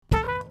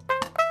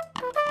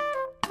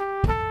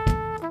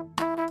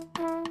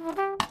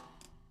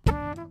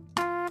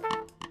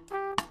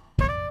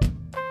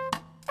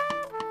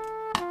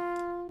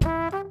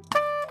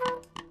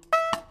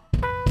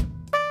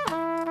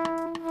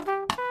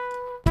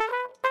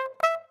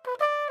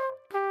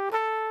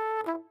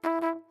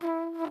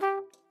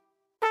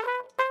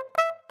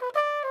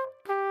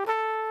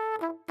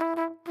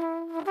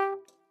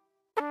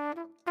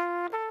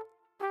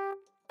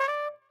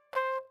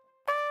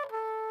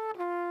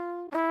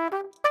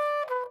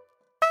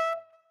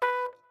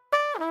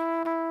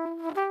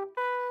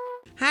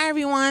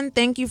everyone.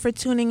 Thank you for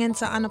tuning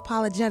into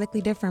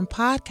Unapologetically Different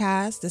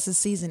Podcast. This is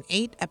season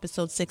 8,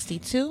 episode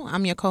 62.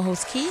 I'm your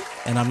co-host, Key.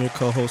 And I'm your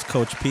co-host,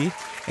 Coach P.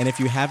 And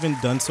if you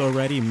haven't done so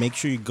already, make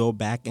sure you go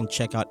back and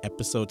check out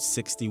episode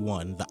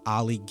 61, the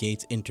Ollie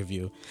Gates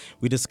interview.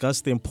 We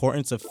discussed the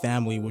importance of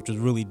family, which was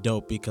really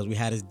dope because we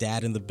had his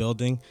dad in the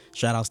building.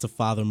 Shout outs to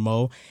Father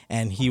Mo.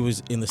 And he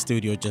was in the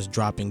studio just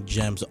dropping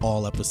gems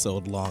all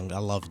episode long. I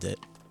loved it.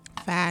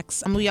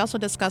 Facts. We also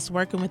discussed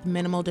working with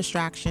minimal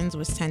distractions,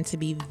 which tend to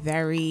be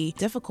very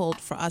difficult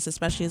for us,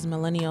 especially as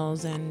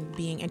millennials, and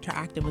being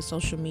interactive with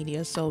social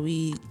media. So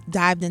we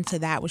dived into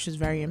that, which is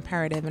very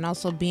imperative. And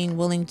also being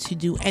willing to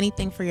do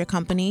anything for your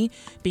company.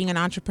 Being an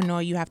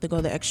entrepreneur, you have to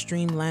go the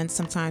extreme length.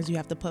 Sometimes you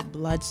have to put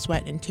blood,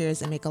 sweat, and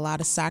tears and make a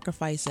lot of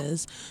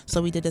sacrifices.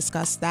 So we did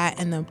discuss that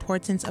and the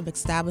importance of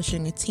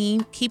establishing a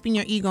team, keeping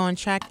your ego in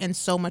check, and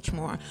so much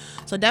more.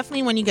 So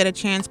definitely when you get a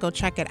chance, go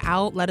check it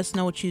out. Let us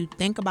know what you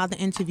think about the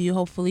interview.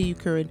 Hopefully you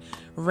could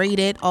rate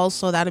it.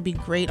 Also, that'll be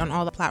great on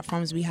all the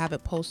platforms we have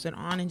it posted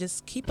on, and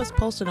just keep us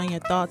posted on your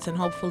thoughts, and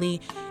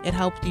hopefully it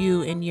helped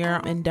you in your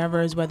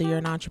endeavors, whether you're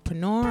an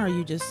entrepreneur or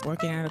you just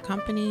working at a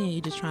company and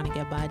you're just trying to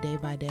get by day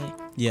by day.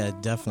 Yeah,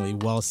 definitely.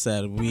 Well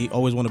said. We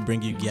always want to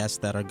bring you guests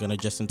that are going to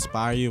just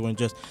inspire you and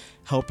just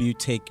help you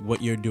take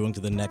what you're doing to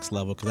the next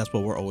level, because that's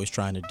what we're always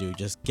trying to do.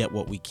 Just get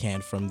what we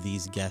can from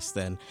these guests,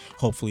 and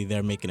hopefully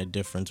they're making a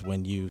difference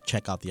when you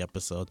check out the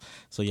episode.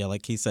 So yeah,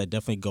 like he said,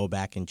 definitely go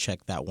back and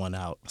check that one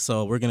out.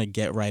 So we're going to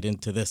get right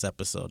into this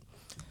episode.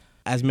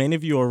 As many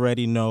of you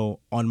already know,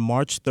 on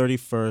March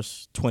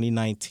 31st,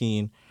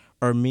 2019,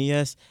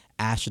 Ermias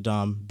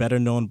Ashdam, better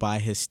known by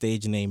his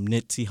stage name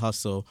Nipsey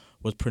Hussle,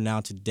 was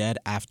pronounced dead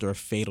after a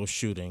fatal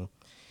shooting.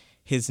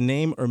 His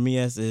name,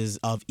 Ermias, is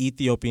of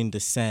Ethiopian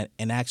descent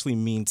and actually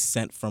means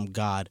sent from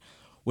God,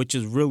 which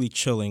is really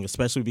chilling,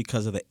 especially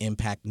because of the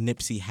impact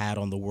Nipsey had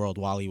on the world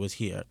while he was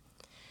here.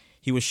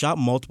 He was shot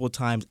multiple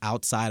times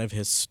outside of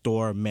his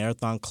store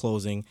Marathon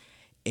Clothing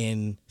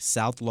in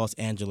South Los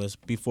Angeles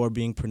before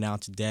being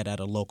pronounced dead at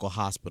a local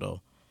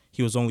hospital.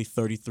 He was only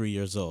 33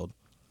 years old.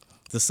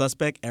 The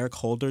suspect, Eric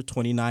Holder,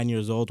 29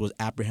 years old, was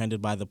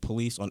apprehended by the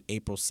police on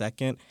April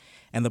 2nd,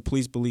 and the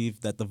police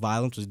believe that the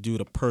violence was due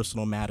to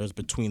personal matters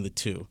between the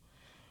two.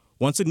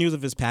 Once the news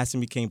of his passing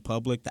became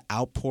public, the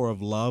outpour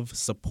of love,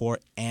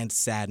 support, and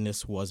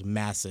sadness was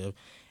massive,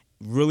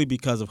 really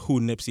because of who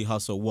Nipsey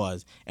Hussle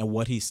was and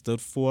what he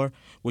stood for,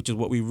 which is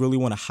what we really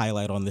want to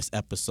highlight on this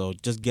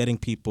episode, just getting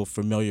people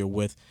familiar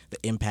with the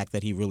impact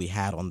that he really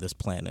had on this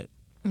planet.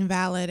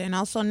 Valid. And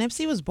also,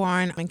 Nipsey was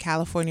born in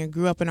California,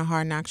 grew up in the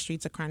hard-knock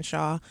streets of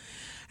Crenshaw.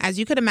 As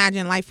you could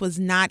imagine, life was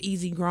not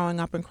easy growing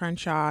up in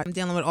Crenshaw,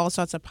 dealing with all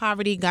sorts of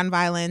poverty, gun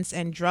violence,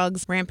 and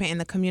drugs rampant in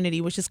the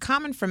community, which is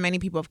common for many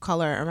people of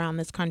color around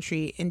this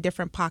country in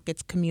different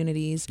pockets,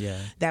 communities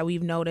that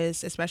we've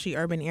noticed, especially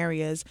urban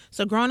areas.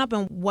 So growing up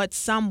in what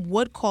some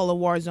would call a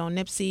war zone,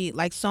 Nipsey,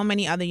 like so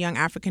many other young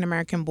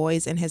African-American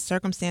boys in his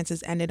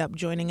circumstances, ended up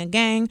joining a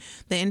gang,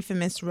 the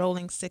infamous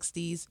Rolling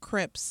 60s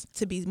Crips,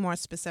 to be more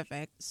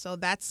specific. So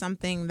that's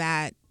something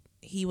that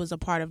he was a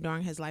part of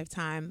during his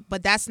lifetime.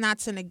 But that's not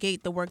to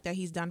negate the work that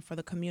he's done for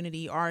the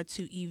community or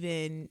to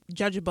even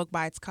judge a book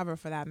by its cover,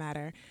 for that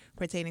matter,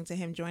 pertaining to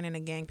him joining a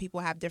gang.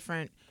 People have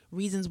different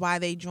reasons why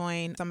they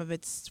join. Some of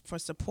it's for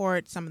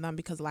support, some of them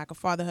because of lack of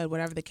fatherhood,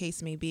 whatever the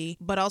case may be.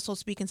 But also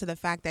speaking to the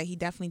fact that he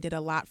definitely did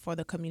a lot for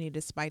the community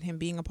despite him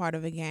being a part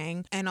of a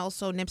gang. And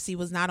also Nipsey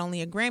was not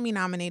only a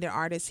Grammy-nominated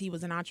artist, he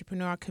was an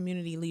entrepreneur,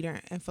 community leader,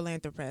 and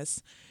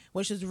philanthropist,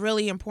 which is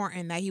really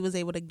important that he was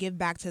able to give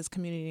back to his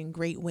community in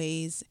great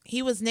ways.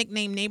 He was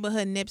nicknamed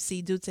Neighborhood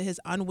Nipsey due to his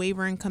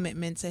unwavering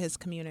commitment to his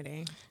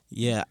community.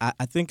 Yeah,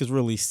 I think it's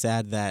really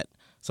sad that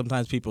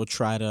sometimes people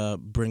try to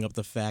bring up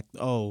the fact,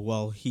 oh,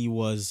 well, he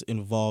was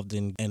involved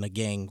in a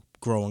gang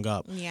growing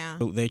up. Yeah.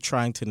 They're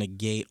trying to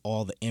negate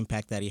all the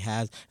impact that he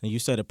has. And you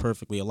said it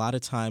perfectly. A lot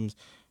of times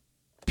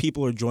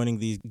people are joining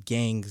these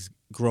gangs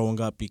growing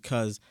up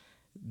because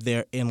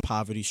they're in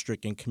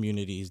poverty-stricken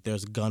communities.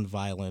 There's gun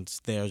violence.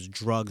 There's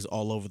drugs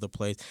all over the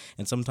place.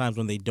 And sometimes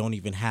when they don't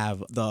even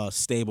have the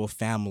stable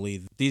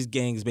family, these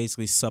gangs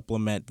basically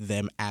supplement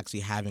them actually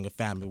having a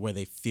family where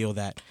they feel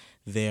that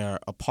they're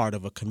a part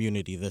of a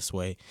community this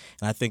way.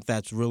 And I think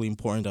that's really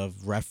important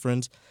of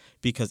reference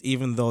because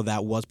even though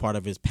that was part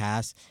of his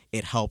past,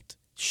 it helped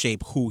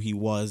shape who he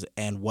was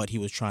and what he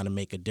was trying to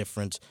make a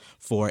difference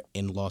for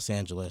in Los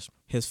Angeles.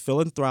 His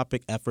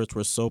philanthropic efforts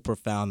were so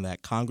profound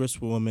that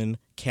Congresswoman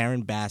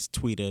Karen Bass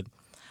tweeted,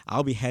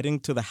 "I'll be heading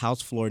to the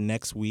House floor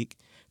next week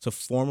to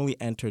formally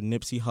enter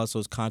Nipsey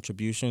Hussle's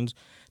contributions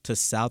to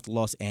South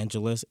Los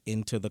Angeles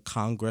into the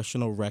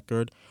congressional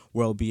record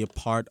where it'll be a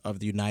part of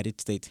the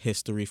United States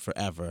history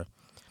forever."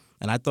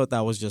 And I thought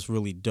that was just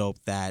really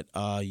dope that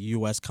a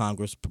U.S.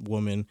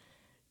 Congresswoman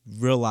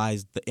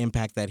realized the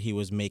impact that he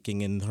was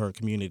making in her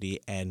community.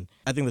 And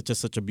I think that's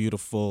just such a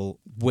beautiful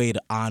way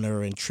to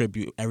honor and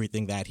tribute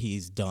everything that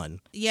he's done.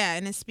 Yeah,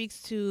 and it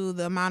speaks to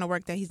the amount of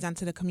work that he's done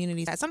to the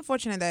community. It's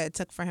unfortunate that it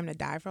took for him to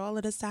die for all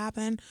of this to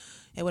happen.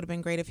 It would have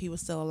been great if he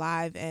was still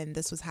alive and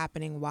this was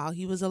happening while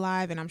he was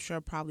alive, and I'm sure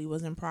it probably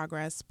was in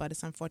progress, but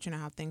it's unfortunate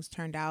how things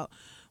turned out.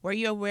 Were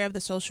you aware of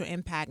the social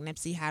impact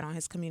Nipsey had on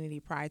his community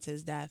prior to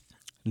his death?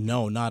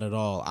 No, not at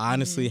all. I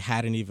honestly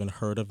hadn't even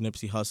heard of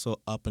Nipsey Hussle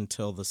up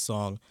until the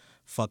song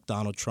Fuck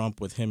Donald Trump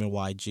with him and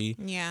YG.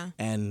 Yeah.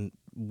 And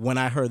when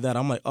I heard that,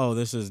 I'm like, oh,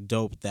 this is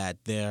dope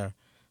that they're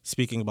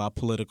speaking about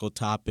political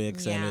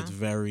topics and Yeah. it's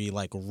very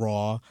like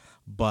raw.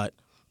 But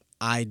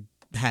I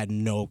had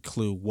no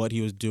clue what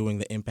he was doing,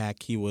 the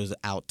impact he was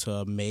out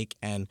to make.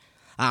 And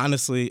I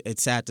honestly,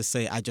 it's sad to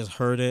say, I just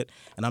heard it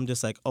and I'm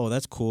just like, oh,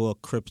 that's cool.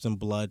 Crips and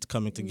Bloods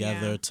coming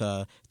together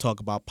to talk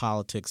about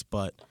politics.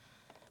 But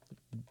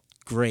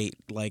great,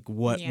 like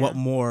what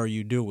more are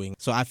you doing?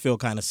 So I feel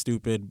kind of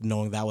stupid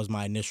knowing that was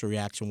my initial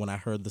reaction when I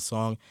heard the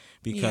song,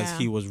 because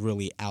he was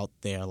really out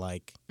there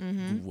like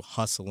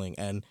hustling.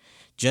 And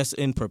just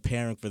in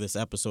preparing for this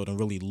episode and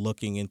really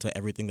looking into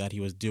everything that he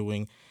was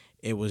doing,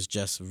 it was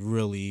just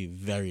really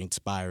very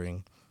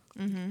inspiring.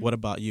 What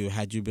about you?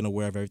 Had you been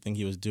aware of everything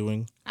he was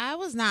doing? I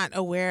was not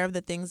aware of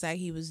the things that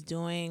he was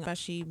doing,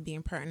 especially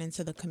being pertinent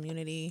to the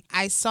community.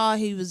 I saw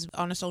he was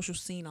on the social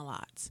scene a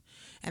lot,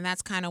 and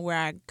that's kind of where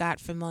I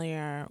got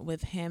familiar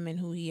with him and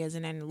who he is.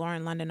 And then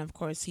Lauren London, of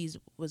course, he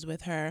was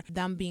with her,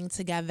 them being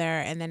together,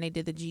 and then they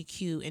did the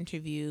GQ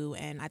interview,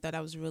 and I thought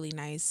that was really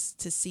nice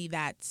to see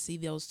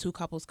those two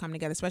couples come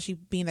together, especially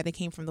being that they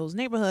came from those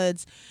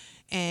neighborhoods,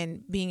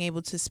 and being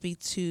able to speak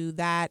to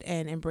that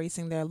and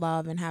embracing their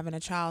love and having a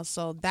child.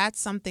 So that's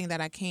something that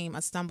I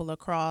stumbled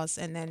across.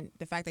 And then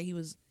the fact that he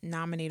was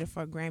nominated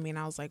for a Grammy, and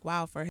I was like,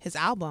 wow, for his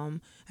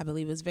album, I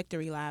believe it was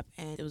Victory Lap,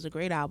 and it was a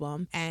great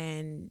album.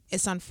 And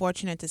it's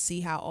unfortunate to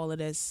see how all of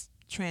this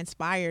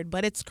transpired,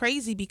 but it's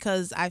crazy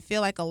because I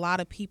feel like a lot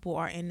of people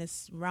are in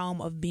this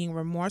realm of being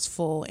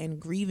remorseful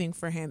and grieving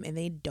for him, and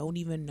they don't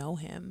even know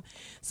him.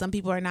 Some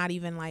people are not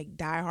even like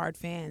diehard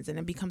fans, and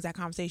it becomes that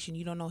conversation.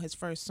 You don't know his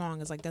first song.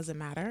 It's like, doesn't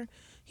matter.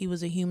 He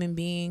was a human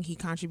being. He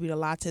contributed a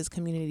lot to his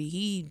community.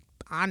 He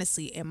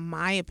honestly, in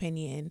my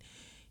opinion,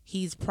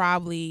 he's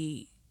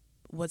probably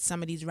what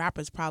some of these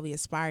rappers probably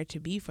aspire to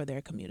be for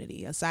their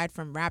community. Aside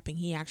from rapping,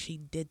 he actually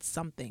did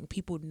something.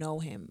 People know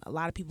him. A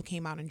lot of people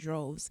came out in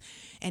droves,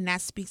 and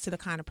that speaks to the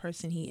kind of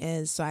person he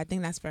is. So I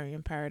think that's very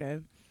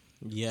imperative.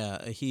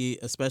 Yeah, he,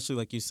 especially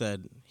like you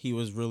said, he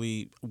was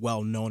really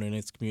well known in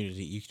his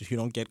community. You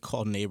don't get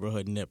called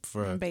neighborhood nip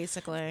for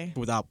basically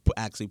without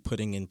actually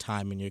putting in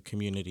time in your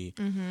community.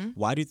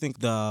 Why do you think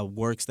the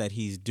works that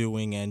he's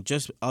doing and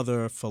just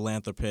other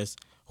philanthropists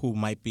who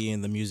might be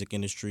in the music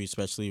industry,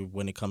 especially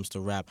when it comes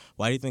to rap,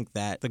 why do you think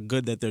that the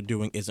good that they're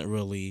doing isn't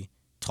really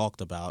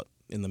talked about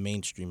in the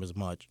mainstream as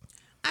much?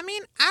 I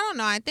mean, I don't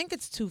know. I think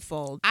it's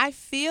twofold. I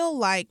feel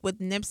like with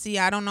Nipsey,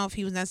 I don't know if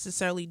he was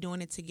necessarily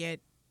doing it to get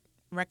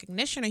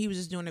recognition or he was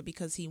just doing it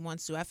because he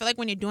wants to. I feel like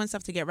when you're doing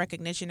stuff to get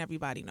recognition,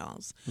 everybody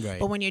knows. Right.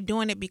 But when you're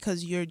doing it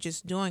because you're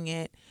just doing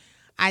it,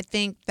 I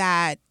think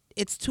that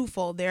it's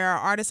twofold. There are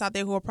artists out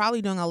there who are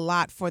probably doing a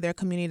lot for their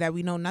community that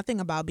we know nothing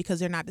about because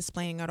they're not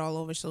displaying it all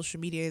over social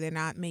media. They're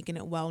not making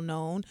it well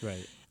known.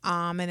 Right.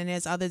 And then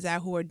there's others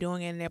that who are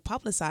doing it and they're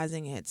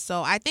publicizing it.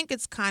 So I think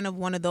it's kind of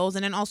one of those.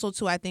 And then also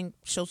too, I think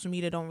social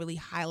media don't really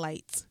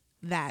highlight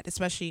that,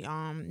 especially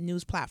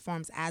news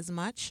platforms as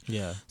much.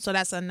 Yeah. So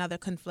that's another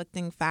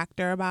conflicting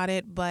factor about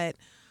it. But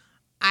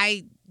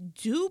I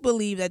do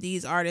believe that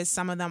these artists,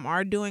 some of them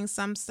are doing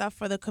some stuff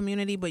for the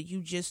community, but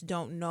you just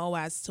don't know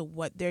as to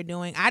what they're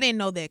doing. I didn't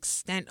know the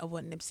extent of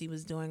what Nipsey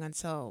was doing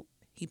until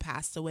he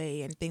passed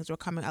away and things were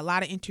coming. A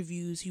lot of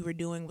interviews he were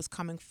doing was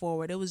coming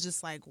forward. It was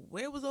just like,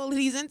 where was all of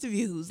these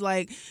interviews?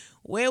 Like,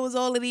 where was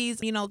all of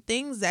these,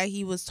 things that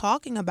he was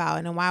talking about,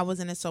 and why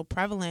wasn't it so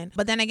prevalent?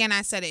 But then again,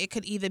 I said it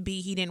could either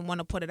be he didn't want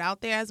to put it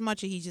out there as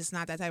much, or he's just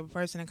not that type of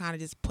person to kind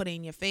of just put it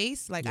in your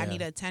face. Like, I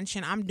need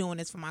attention. I'm doing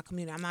this for my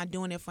community. I'm not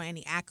doing it for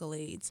any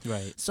accolades.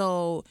 Right.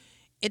 So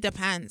it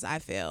depends, I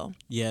feel.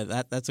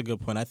 Yeah, that's a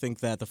good point. I think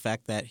that the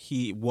fact that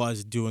he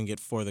was doing it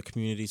for the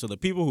community, so the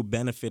people who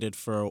benefited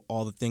for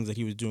all the things that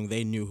he was doing,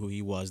 they knew who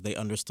he was. They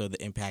understood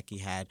the impact he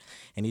had.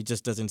 And he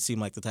just doesn't seem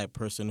like the type of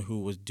person who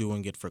was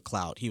doing it for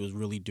clout. He was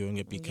really doing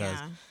it because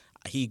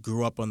he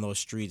grew up on those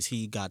streets.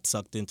 He got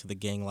sucked into the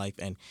gang life,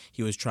 and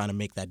he was trying to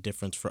make that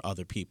difference for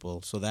other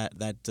people. So that's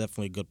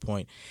definitely a good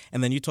point.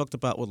 And then you talked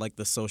about with like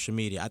the social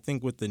media. I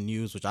think with the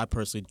news, which I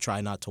personally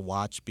try not to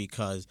watch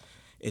because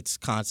it's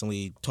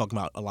constantly talking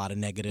about a lot of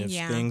negative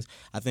things.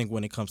 I think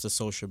when it comes to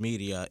social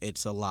media,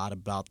 it's a lot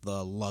about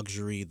the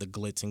luxury, the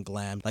glitz and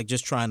glam, like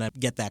just trying to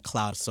get that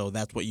clout. So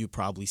that's what you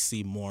probably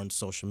see more on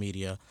social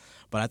media.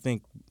 But I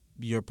think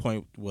your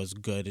point was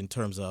good in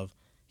terms of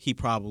he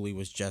probably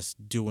was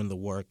just doing the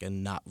work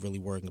and not really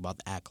worrying about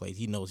the accolades.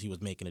 He knows he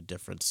was making a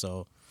difference.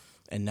 So,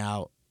 and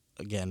now,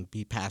 again,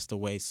 he passed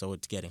away, so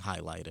it's getting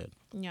highlighted.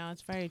 Yeah,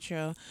 it's very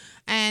true.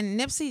 And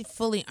Nipsey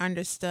fully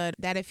understood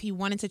that if he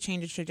wanted to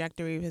change the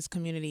trajectory of his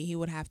community, he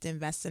would have to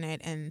invest in it.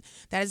 And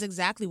that is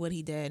exactly what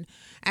he did.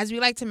 As we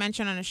like to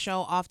mention on the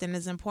show often,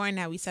 it's important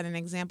that we set an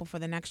example for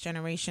the next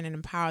generation and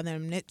empower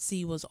them.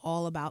 Nipsey was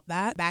all about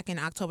that. Back in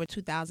October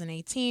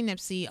 2018,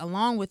 Nipsey,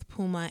 along with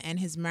Puma and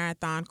his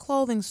Marathon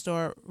clothing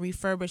store,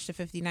 refurbished the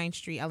 59th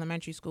Street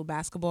Elementary School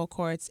basketball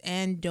courts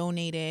and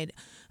donated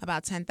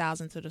about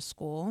 $10,000 to the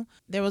school.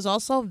 There was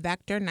also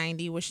Vector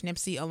 90, which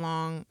Nipsey,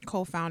 along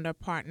co-founder,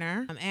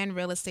 partner, and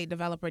real estate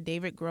developer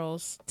David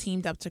Gross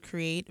teamed up to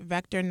create.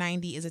 Vector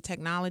 90 is a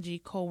technology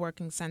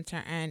co-working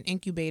center and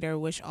incubator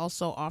which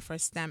also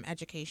offers STEM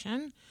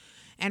education.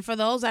 And for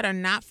those that are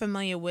not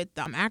familiar with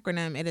the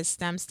acronym, it is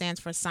STEM stands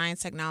for science,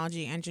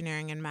 technology,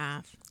 engineering, and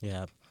math.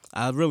 Yeah,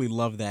 I really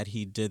love that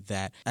he did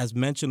that. As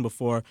mentioned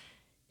before,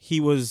 he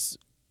was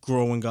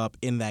growing up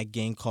in that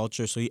gang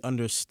culture, so he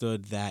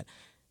understood that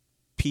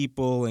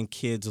people and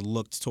kids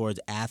looked towards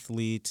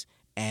athletes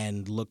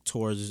and looked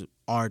towards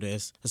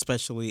artists,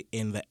 especially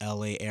in the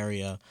LA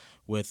area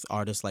with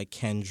artists like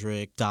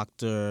Kendrick,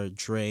 Dr.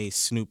 Dre,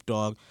 Snoop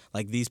Dogg.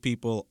 Like, these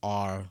people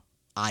are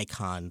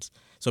icons.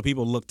 So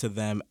people look to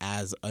them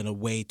as a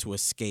way to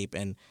escape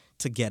and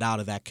to get out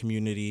of that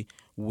community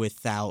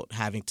without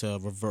having to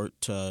revert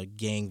to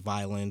gang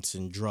violence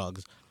and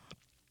drugs.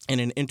 In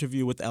an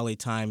interview with LA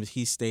Times,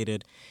 he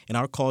stated, "In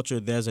our culture,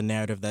 there's a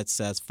narrative that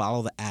says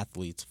follow the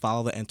athletes,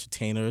 follow the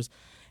entertainers,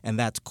 and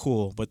that's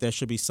cool, but there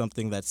should be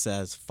something that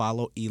says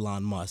follow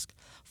Elon Musk,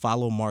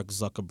 follow Mark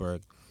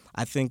Zuckerberg."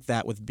 I think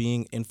that with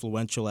being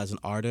influential as an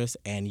artist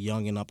and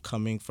young and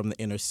upcoming from the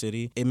inner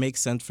city, it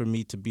makes sense for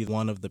me to be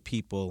one of the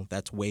people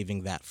that's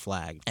waving that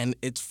flag. And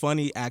it's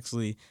funny,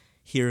 actually,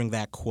 hearing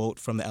that quote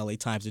from the LA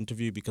Times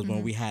interview, because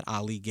when we had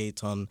Ali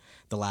Gates on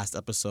the last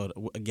episode,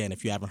 again,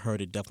 if you haven't heard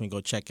it, definitely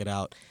go check it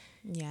out.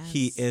 Yes.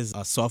 He is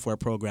a software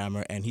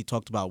programmer, and he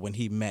talked about when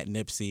he met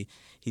Nipsey,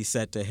 he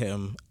said to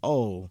him,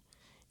 "Oh,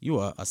 you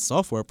are a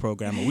software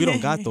programmer. We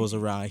don't got those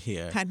around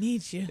here." I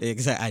need you.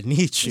 Exactly. I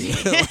need you.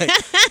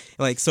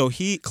 So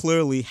he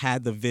clearly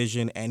had the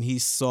vision, and he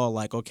saw,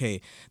 like,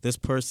 okay, this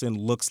person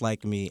looks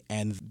like me,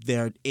 and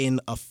they're in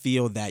a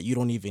field that you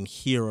don't even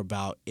hear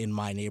about in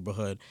my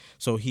neighborhood.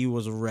 So he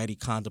was already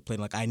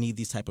contemplating, like, I need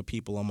these type of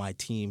people on my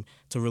team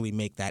to really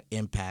make that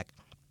impact.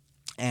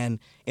 And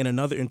in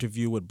another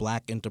interview with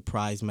Black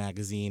Enterprise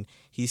magazine,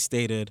 he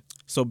stated,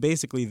 "So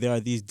basically there are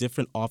these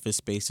different office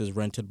spaces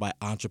rented by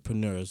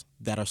entrepreneurs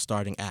that are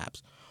starting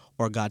apps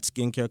or got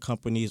skincare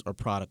companies or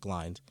product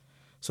lines.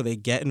 So they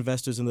get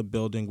investors in the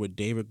building with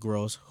David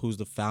Gross, who's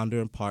the founder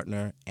and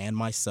partner, and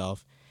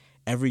myself.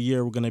 Every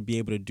year we're going to be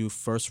able to do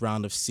first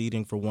round of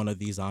seeding for one of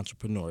these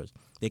entrepreneurs.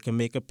 They can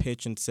make a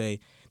pitch and say,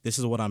 this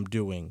is what I'm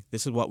doing.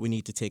 This is what we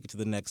need to take it to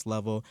the next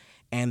level.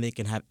 And they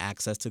can have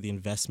access to the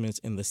investments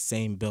in the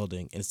same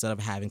building instead of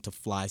having to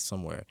fly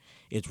somewhere.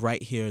 It's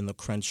right here in the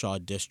Crenshaw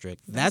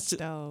district." That's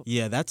dope.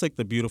 Yeah, that's like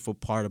the beautiful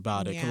part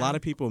about it. Yeah. A lot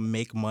of people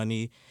make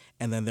money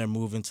and then they're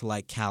moving to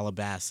like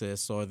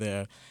Calabasas, or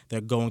they're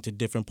going to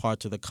different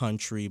parts of the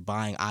country,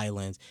 buying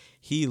islands.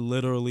 He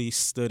literally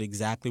stood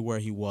exactly where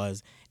he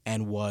was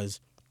and was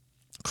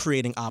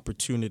creating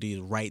opportunities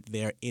right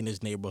there in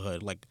his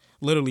neighborhood, like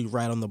literally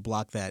right on the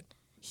block that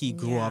he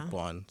grew Yeah. up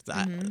on.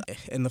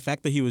 And the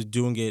fact that he was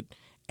doing it,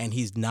 and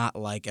he's not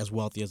like as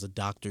wealthy as a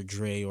Dr.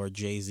 Dre or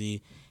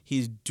Jay-Z,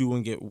 he's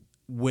doing it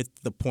with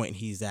the point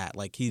he's at.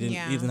 Like, he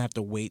didn't have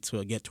to wait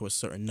to get to a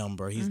certain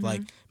number. He's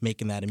like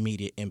making that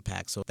immediate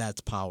impact. So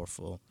that's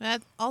powerful. I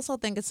also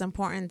think it's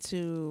important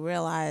to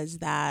realize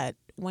that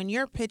when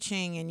you're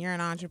pitching and you're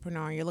an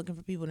entrepreneur, you're looking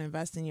for people to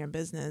invest in your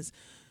business,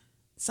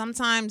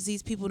 sometimes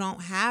these people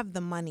don't have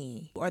the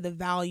money or the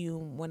value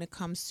when it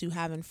comes to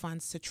having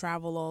funds to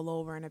travel all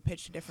over and to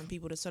pitch to different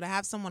people. So to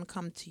have someone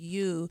come to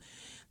you,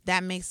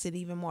 that makes it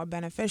even more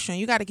beneficial. And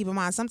you got to keep in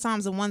mind,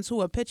 sometimes the ones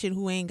who are pitching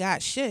who ain't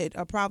got shit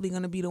are probably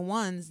going to be the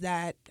ones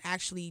that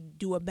actually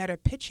do a better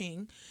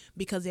pitching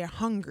because they're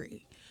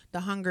hungry.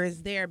 The hunger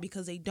is there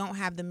because they don't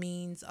have the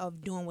means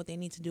of doing what they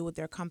need to do with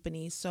their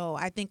company. So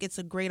I think it's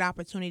a great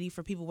opportunity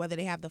for people, whether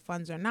they have the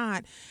funds or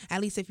not.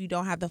 At least if you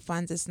don't have the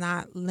funds, it's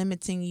not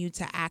limiting you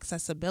to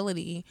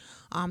accessibility.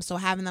 So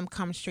having them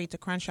come straight to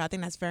Crenshaw, I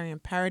think that's very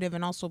imperative,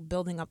 and also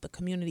building up the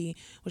community,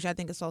 which I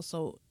think is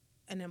also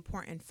an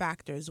important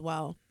factor as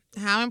well.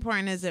 How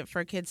important is it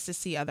for kids to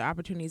see other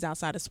opportunities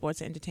outside of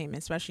sports and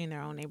entertainment, especially in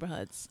their own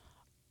neighborhoods?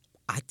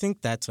 I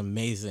think that's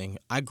amazing.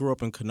 I grew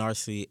up in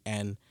Canarsie,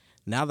 and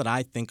now that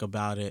I think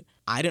about it,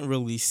 I didn't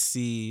really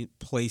see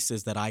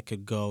places that I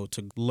could go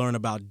to learn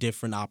about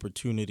different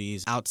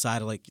opportunities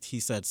outside of, like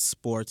he said,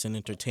 sports and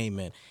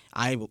entertainment.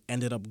 I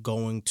ended up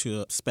going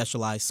to a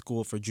specialized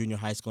school for junior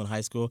high school and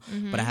high school,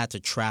 but I had to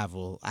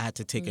travel. I had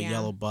to take a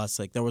yellow bus.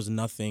 Like, there was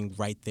nothing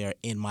right there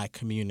in my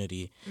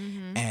community.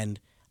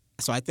 And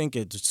so I think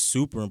it's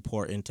super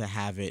important to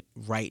have it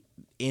right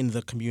in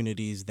the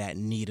communities that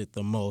need it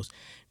the most,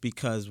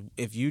 because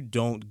if you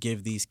don't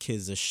give these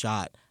kids a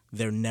shot,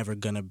 they're never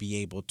going to be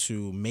able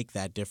to make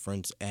that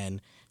difference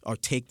or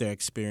take their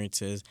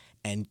experiences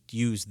and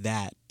use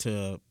that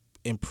to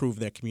improve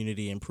their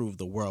community, improve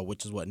the world,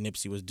 which is what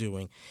Nipsey was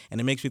doing.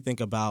 And it makes me think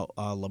about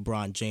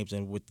LeBron James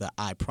and with the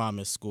I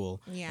Promise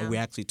School. Yeah. And we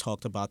actually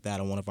talked about that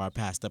on one of our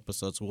past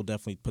episodes. We'll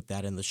definitely put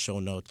that in the show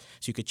notes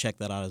so you could check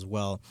that out as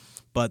well.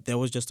 But there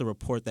was just a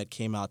report that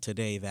came out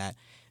today that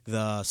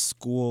the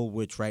school,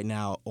 which right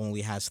now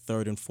only has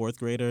third and fourth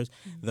graders,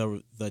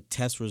 the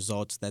test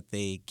results that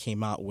they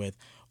came out with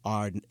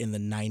are in the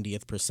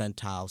 90th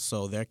percentile.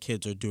 So their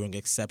kids are doing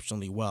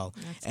exceptionally well.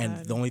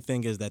 That's The only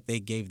thing is that they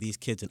gave these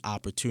kids an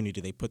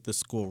opportunity. They put the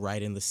school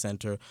right in the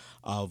center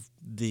of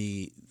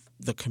the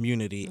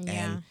community. Yeah.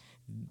 And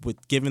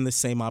with given the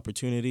same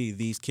opportunity,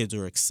 these kids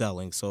are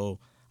excelling. So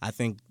I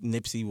think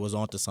Nipsey was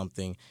onto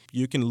something.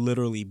 You can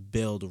literally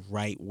build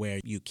right where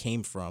you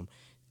came from.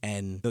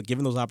 And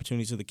giving those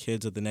opportunities to the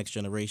kids of the next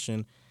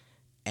generation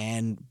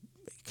and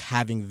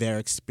having their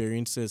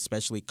experiences,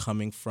 especially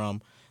coming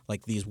from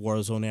like these war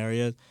zone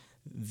areas,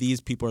 these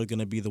people are going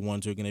to be the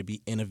ones who are going to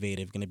be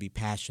innovative, going to be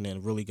passionate,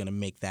 and really going to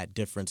make that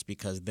difference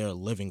because they're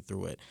living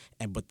through it.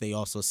 But they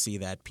also see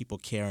that people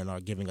care and are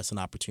giving us an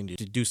opportunity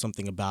to do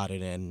something about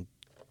it and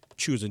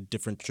choose a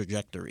different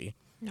trajectory.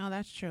 No,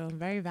 that's true.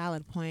 Very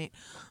valid point.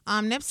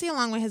 Nipsey,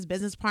 along with his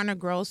business partner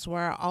Gross,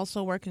 were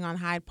also working on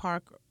Hyde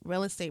Park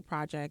real estate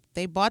project.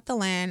 They bought the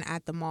land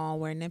at the mall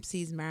where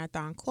Nipsey's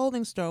Marathon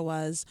clothing store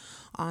was.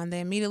 They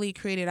immediately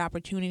created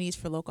opportunities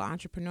for local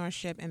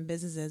entrepreneurship and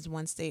businesses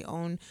once they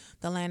owned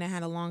the land and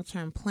had a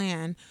long-term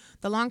plan.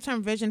 The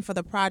long-term vision for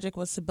the project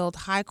was to build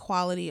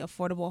high-quality,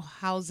 affordable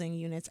housing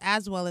units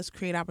as well as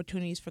create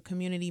opportunities for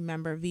community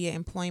members via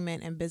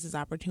employment and business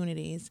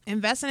opportunities.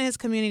 Investing in his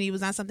community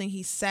was not something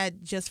he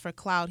said just for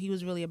clout. He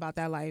was really about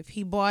that life.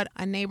 He bought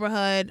a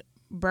neighborhood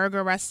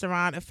burger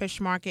restaurant, a fish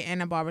market,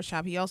 and a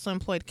barbershop. He also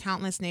employed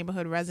countless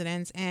neighborhood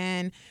residents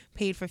and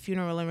paid for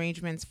funeral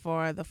arrangements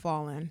for the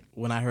fallen.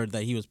 When I heard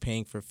that he was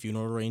paying for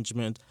funeral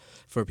arrangements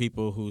for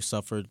people who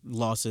suffered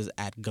losses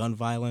at gun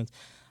violence,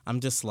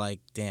 I'm just like,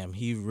 damn,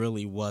 he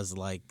really was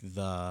like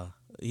the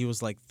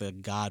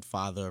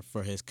godfather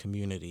for his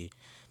community,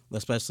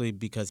 especially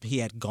because he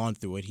had gone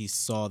through it. He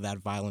saw that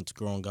violence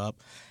growing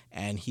up,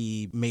 and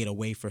he made a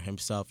way for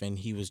himself, and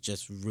he was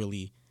just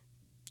really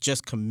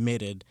just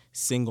committed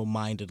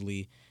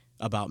single-mindedly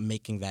about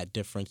making that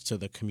difference to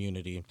the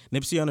community.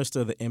 Nipsey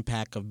understood the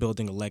impact of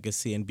building a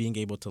legacy and being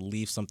able to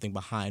leave something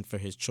behind for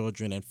his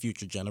children and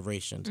future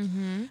generations.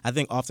 I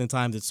think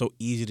oftentimes it's so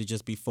easy to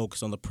just be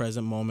focused on the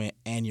present moment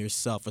and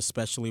yourself,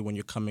 especially when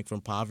you're coming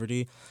from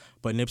poverty.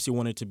 But Nipsey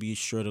wanted to be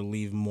sure to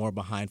leave more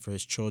behind for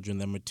his children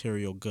than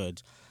material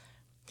goods.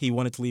 He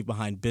wanted to leave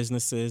behind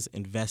businesses,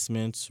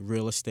 investments,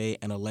 real estate,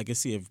 and a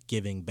legacy of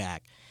giving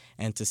back.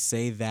 And to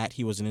say that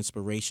he was an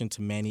inspiration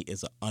to many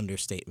is an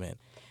understatement.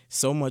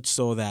 So much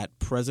so that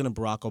President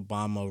Barack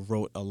Obama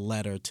wrote a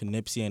letter to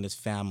Nipsey and his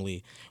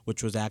family,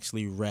 which was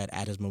actually read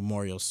at his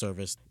memorial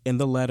service. In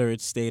the letter,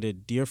 it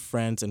stated, "Dear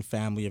friends and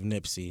family of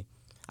Nipsey,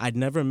 I'd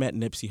never met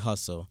Nipsey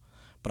Hussle,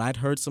 but I'd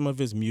heard some of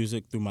his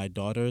music through my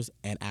daughters,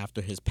 and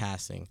after his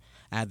passing,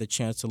 I had the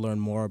chance to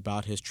learn more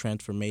about his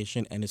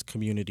transformation and his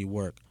community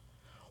work.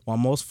 While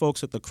most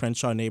folks at the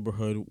Crenshaw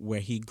neighborhood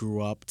where he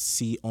grew up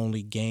see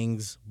only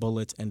gangs,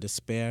 bullets, and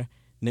despair,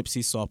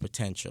 Nipsey saw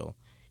potential.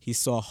 He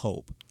saw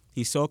hope.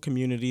 He saw a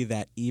community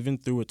that, even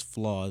through its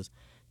flaws,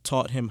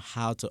 taught him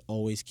how to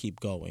always keep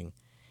going.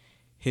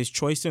 His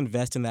choice to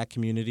invest in that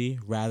community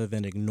rather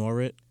than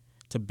ignore it,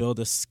 to build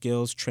a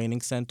skills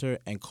training center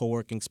and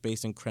co-working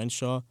space in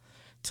Crenshaw,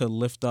 to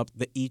lift up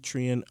the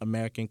Eritrean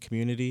American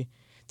community,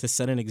 to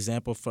set an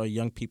example for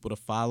young people to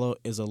follow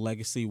is a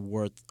legacy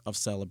worth of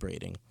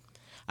celebrating.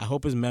 I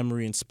hope his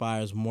memory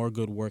inspires more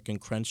good work in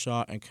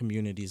Crenshaw and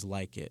communities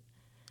like it.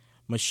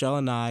 Michelle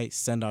and I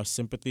send our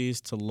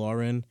sympathies to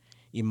Lauren,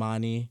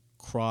 Imani,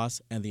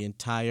 Cross, and the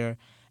entire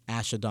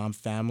Ashadam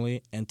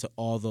family, and to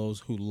all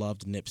those who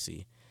loved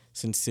Nipsey.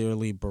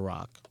 Sincerely,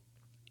 Barack."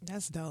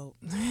 That's dope.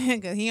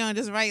 Because he don't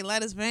just write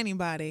letters for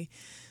anybody.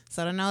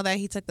 So to know that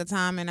he took the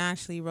time and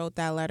actually wrote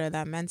that letter,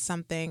 that meant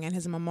something, and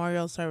his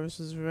memorial service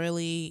was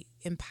really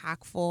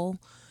impactful.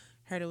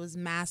 Heard it was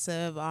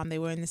massive. They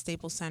were in the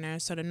Staples Center.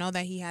 So to know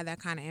that he had that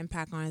kind of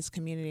impact on his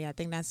community, I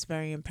think that's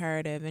very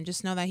imperative. And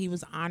just know that he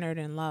was honored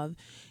and loved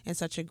in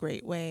such a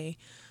great way.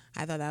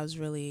 I thought that was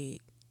really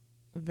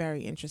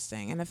very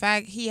interesting. And the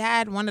fact he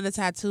had one of the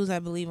tattoos, I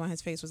believe, on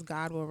his face was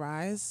 "God Will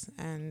Rise."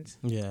 And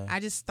Yeah, I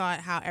just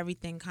thought how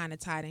everything kind of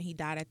tied in. He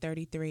died at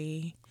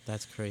 33.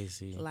 that's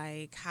crazy.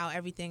 Like how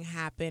everything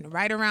happened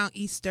right around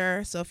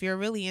Easter. So if you're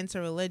really into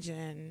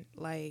religion,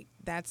 like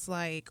that's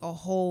like a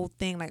whole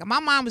thing. Like my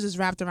mom was just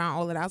wrapped around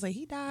all of that. I was like,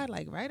 he died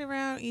like right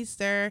around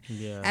Easter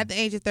at the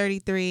age of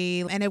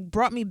 33. And it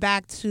brought me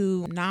back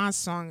to Nas'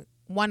 song,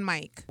 One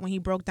Mic, when he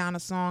broke down a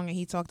song and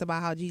he talked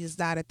about how Jesus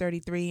died at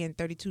 33 and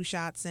 32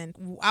 shots. And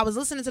I was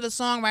listening to the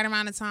song right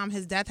around the time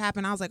his death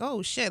happened. I was like,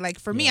 oh shit. Like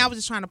for me, I was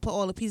just trying to put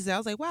all the pieces. I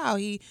was like, wow,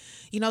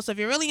 so if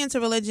you're really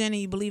into religion and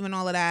you believe in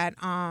all of that,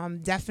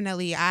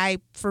 definitely I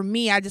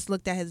just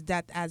looked at his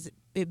death as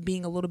it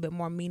being a little bit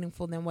more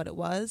meaningful than what it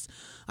was.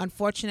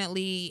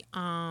 Unfortunately,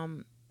 I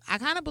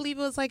kind of believe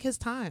it was like his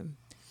time.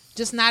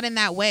 just not in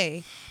that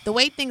way. The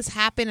way things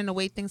happen and the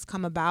way things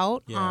come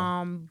about.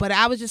 Yeah. But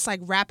I was just like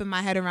wrapping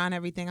my head around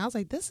everything. I was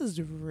like, this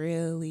is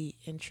really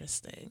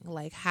interesting.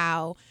 Like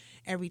how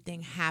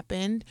everything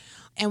happened.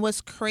 And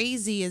what's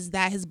crazy is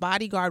that his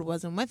bodyguard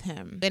wasn't with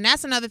him. And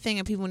that's another thing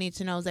that people need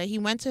to know is that he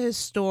went to his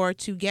store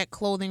to get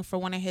clothing for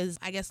one of his,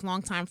 I guess,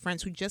 longtime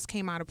friends who just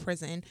came out of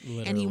prison.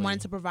 Literally. And he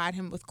wanted to provide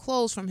him with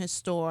clothes from his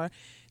store.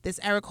 This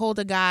Eric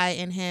Holder guy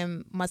and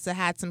him must have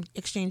had some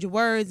exchange of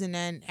words, and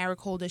then Eric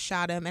Holder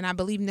shot him. And I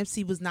believe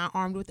Nipsey was not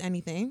armed with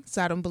anything,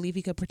 so I don't believe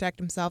he could protect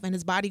himself. And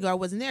his bodyguard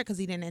wasn't there because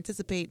he didn't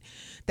anticipate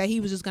that he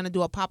was just going to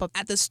do a pop-up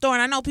at the store.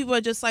 And I know people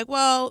are just like,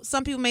 well,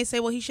 some people may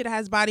say, well, he should have had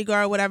his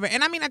bodyguard or whatever.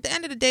 And I mean, at the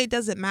end of the day, it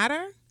doesn't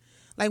matter.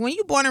 Like, when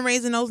you're born and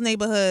raised in those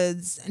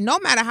neighborhoods, no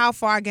matter how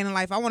far I get in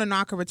life, I want to know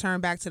I could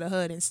return back to the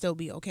hood and still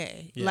be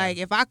okay. Yeah. Like,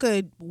 if I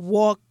could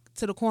walk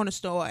to the corner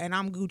store and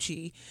I'm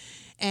Gucci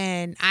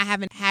and I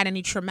haven't had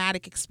any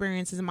traumatic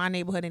experiences in my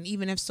neighborhood, and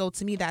even if so,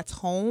 to me, that's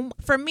home.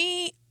 For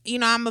me, you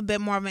know, I'm a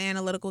bit more of an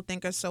analytical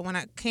thinker, so when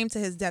I came to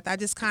his death, I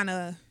just kind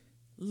of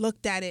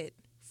looked at it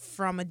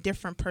from a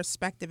different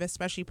perspective,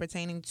 especially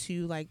pertaining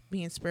to, like,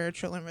 being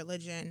spiritual and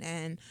religion,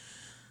 and,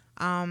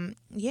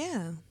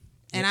 yeah.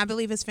 And I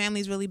believe his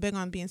family's really big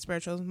on being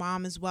spiritual. His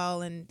mom as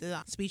well, and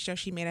the speech that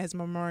she made at his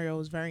memorial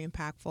was very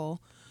impactful.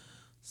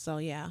 So,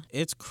 yeah.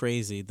 It's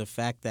crazy, the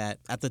fact that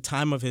at the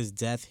time of his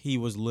death, he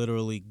was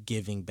literally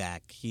giving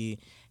back. He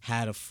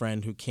had a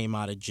friend who came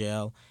out of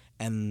jail,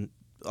 and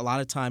a lot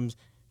of times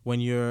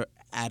when you're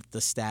at the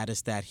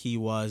status that he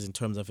was in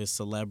terms of his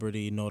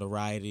celebrity,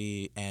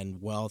 notoriety,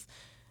 and wealth,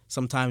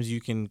 sometimes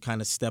you can kind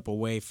of step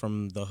away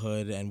from the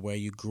hood and where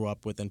you grew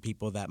up with and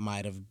people that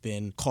might have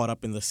been caught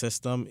up in the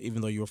system,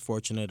 even though you were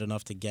fortunate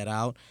enough to get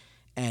out.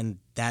 And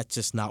that's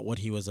just not what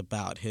he was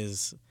about.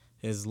 His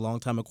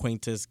longtime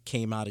acquaintance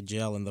came out of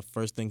jail, and the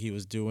first thing he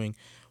was doing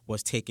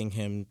was taking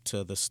him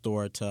to the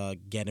store to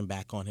get him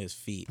back on his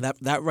feet.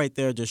 That right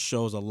there just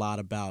shows a lot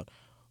about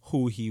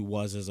who he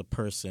was as a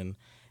person.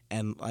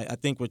 And I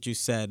think what you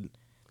said,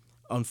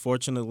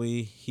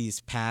 unfortunately,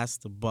 he's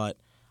passed, but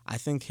I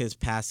think his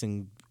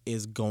passing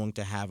is going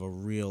to have a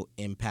real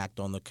impact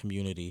on the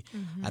community.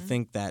 Mm-hmm. I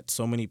think that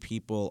so many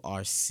people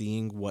are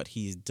seeing what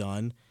he's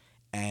done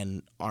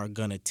and are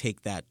going to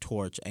take that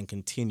torch and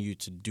continue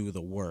to do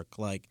the work.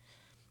 Like,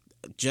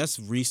 just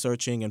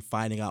researching and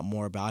finding out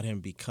more about him,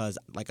 because,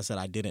 like I said,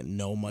 I didn't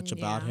know much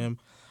about him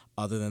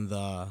other than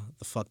the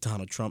Fuck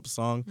Donald Trump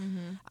song.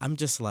 Mm-hmm. I'm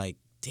just like,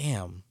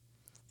 damn,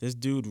 this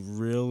dude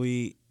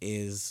really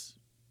is,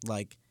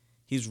 like,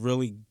 he's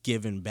really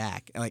giving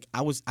back. Like,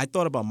 I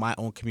thought about my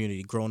own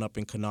community growing up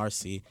in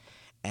Canarsie,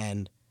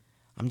 and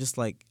I'm just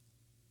like,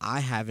 I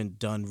haven't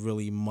done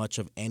really much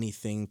of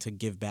anything to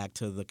give back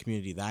to the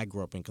community that I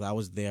grew up in, because I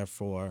was there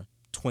for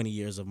 20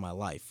 years of my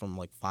life, from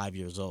like 5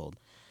 years old.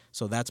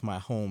 So that's my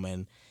home,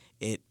 and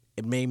it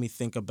made me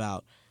think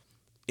about,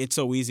 it's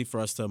so easy for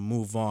us to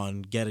move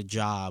on, get a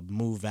job,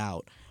 move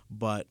out,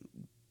 but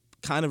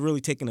kind of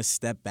really taking a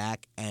step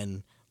back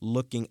and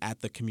looking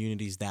at the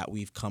communities that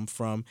we've come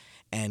from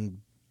and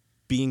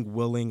being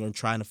willing or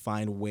trying to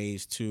find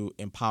ways to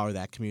empower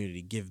that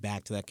community, give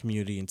back to that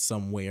community in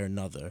some way or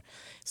another.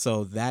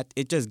 So that,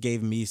 it just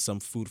gave me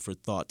some food for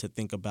thought to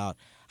think about,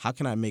 how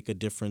can I make a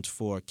difference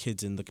for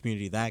kids in the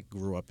community that I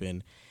grew up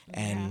in?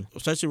 And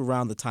especially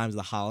around the times of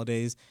the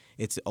holidays,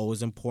 it's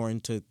always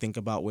important to think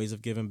about ways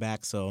of giving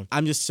back. So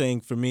I'm just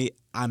saying, for me,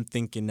 I'm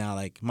thinking now,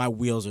 like, my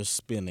wheels are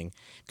spinning.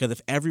 Because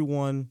if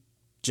everyone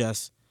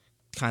just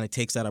kind of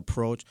takes that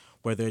approach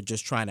where they're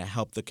just trying to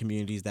help the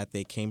communities that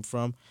they came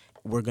from,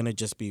 we're going to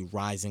just be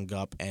rising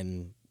up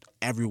and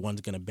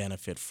everyone's going to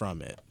benefit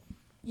from it.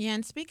 Yeah,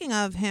 and speaking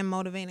of him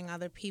motivating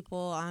other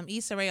people,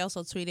 Issa Rae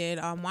also tweeted,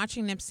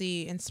 watching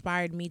Nipsey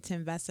inspired me to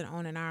invest and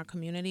own in our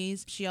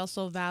communities. She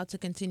also vowed to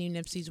continue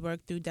Nipsey's work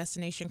through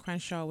Destination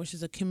Crenshaw, which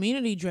is a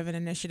community-driven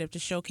initiative to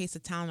showcase the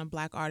talent of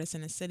Black artists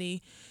in the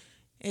city.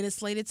 It is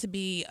slated to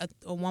be a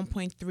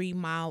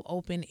 1.3-mile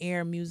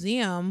open-air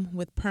museum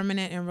with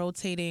permanent and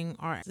rotating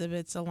art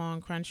exhibits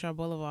along Crenshaw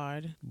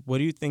Boulevard. What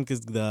do you think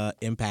is the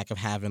impact of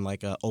having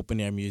like an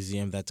open-air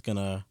museum that's going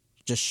to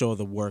just show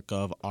the work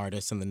of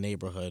artists in the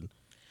neighborhood?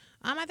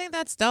 I think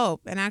that's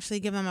dope, and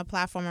actually give them a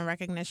platform and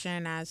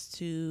recognition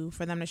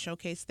for them to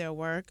showcase their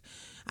work.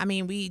 I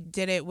mean, we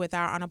did it with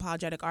our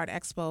Unapologetic Art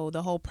Expo.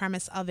 The whole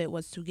premise of it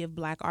was to give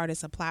Black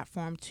artists a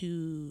platform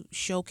to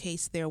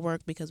showcase their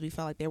work, because we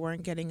felt like they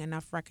weren't getting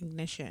enough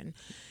recognition,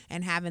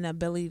 and having the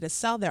ability to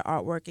sell their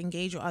artwork,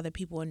 engage with other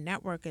people, and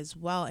network as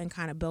well, and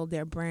kind of build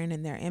their brand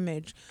and their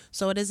image.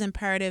 So it is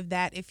imperative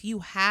that if you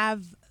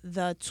have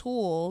the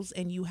tools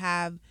and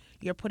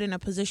you're put in a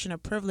position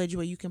of privilege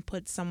where you can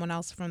put someone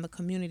else from the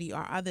community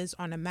or others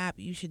on a map,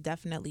 you should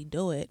definitely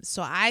do it.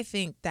 So I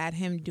think that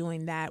him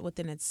doing that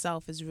within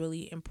itself is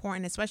really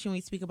important, especially when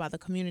we speak about the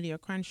community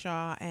of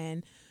Crenshaw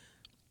and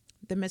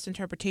the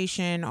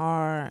misinterpretation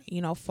or,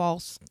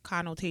 false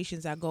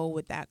connotations that go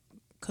with that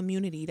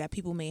community that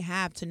people may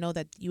have, to know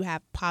that you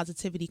have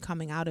positivity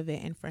coming out of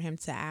it, and for him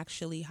to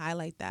actually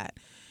highlight that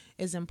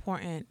is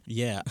important.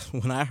 Yeah,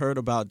 when I heard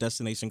about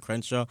Destination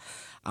Crenshaw,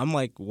 I'm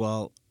like,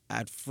 well,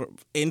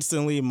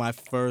 Instantly, my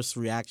first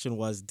reaction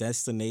was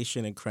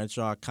Destination and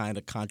Crenshaw kind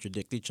of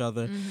contradict each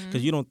other,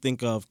 because you don't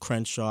think of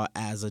Crenshaw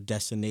as a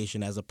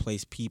destination, as a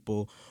place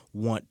people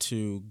want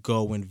to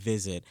go and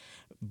visit.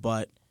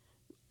 But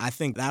I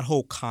think that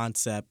whole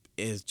concept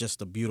is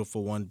just a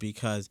beautiful one,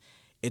 because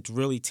it's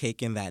really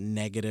taking that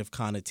negative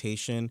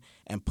connotation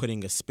and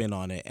putting a spin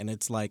on it. And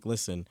it's like,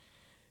 listen,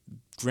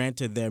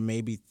 granted, there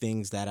may be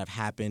things that have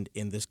happened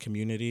in this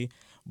community,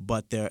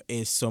 but there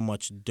is so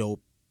much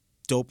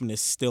dopeness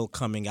still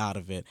coming out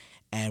of it,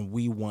 and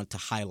we want to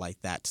highlight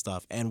that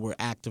stuff, and we're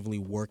actively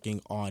working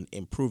on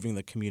improving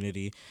the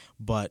community.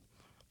 But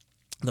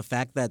the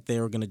fact that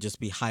they're going to just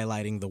be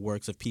highlighting the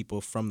works of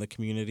people from the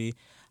community,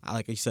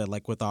 like I said,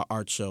 like with our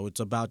art show, it's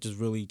about just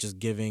really just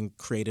giving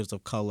creatives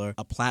of color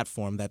a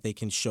platform that they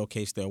can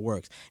showcase their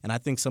works. And I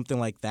think something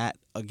like that,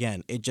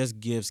 again, it just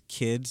gives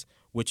kids,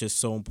 which is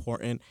so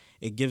important,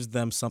 it gives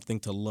them something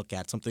to look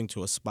at, something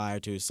to aspire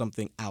to,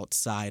 something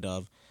outside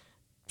of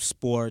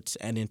sports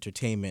and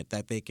entertainment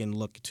that they can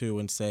look to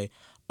and say,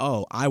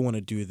 oh, I want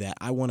to do that.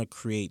 I want to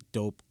create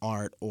dope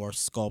art or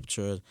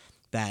sculpture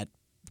that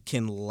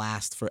can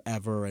last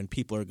forever and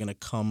people are going to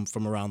come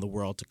from around the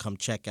world to come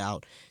check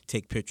out,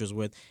 take pictures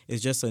with.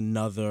 It's just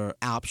another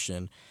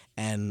option.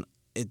 And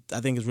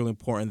I think it's really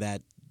important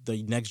that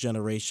the next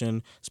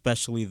generation,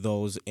 especially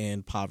those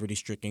in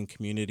poverty-stricken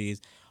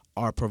communities,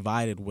 are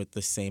provided with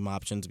the same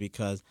options,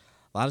 because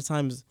a lot of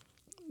times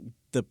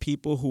the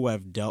people who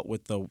have dealt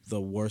with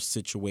the worst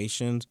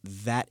situations,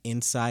 that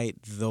insight,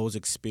 those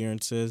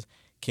experiences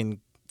can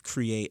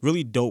create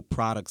really dope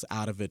products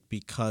out of it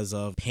because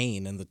of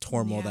pain and the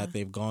turmoil that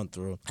they've gone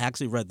through. I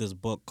actually read this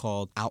book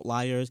called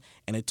Outliers,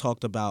 and it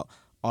talked about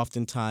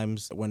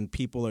oftentimes when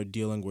people are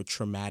dealing with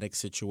traumatic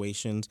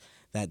situations,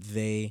 that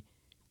they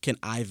can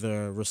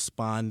either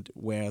respond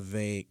where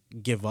they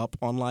give up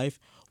on life,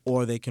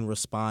 or they can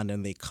respond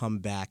and they come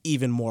back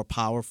even more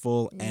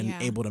powerful and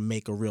able to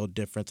make a real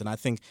difference. And I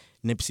think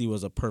Nipsey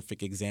was a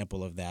perfect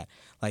example of that.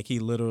 Like, he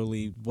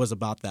literally was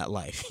about that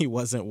life. He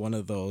wasn't one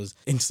of those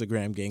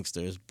Instagram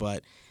gangsters,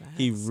 but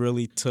he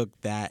really took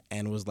that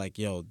and was like,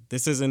 yo,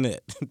 this isn't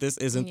it. This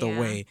isn't the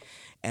way.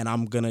 And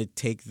I'm going to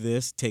take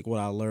what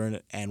I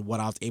learned and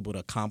what I was able to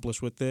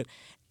accomplish with it,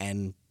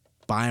 and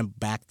buying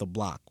back the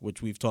block,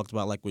 which we've talked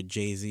about, like with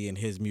Jay-Z and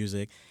his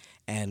music.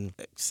 And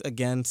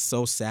again,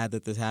 so sad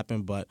that this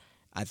happened, but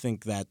I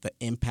think that the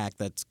impact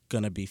that's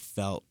going to be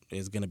felt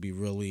is going to be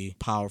really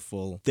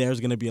powerful.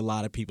 There's going to be a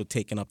lot of people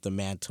taking up the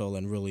mantle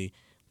and really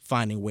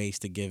finding ways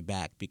to give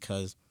back,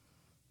 because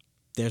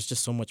there's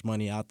just so much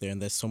money out there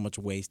and there's so much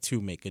ways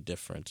to make a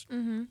difference.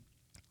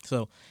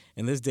 So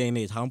in this day and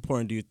age, how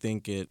important do you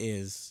think it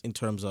is in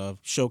terms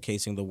of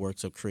showcasing the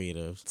works of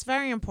creatives? It's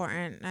very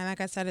important. And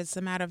like I said, it's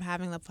a matter of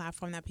having the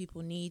platform that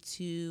people need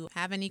to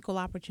have an equal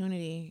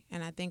opportunity.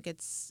 And I think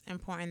it's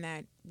important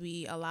that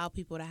we allow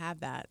people to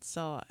have that.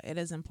 So it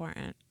is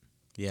important.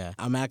 Yeah,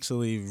 I'm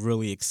actually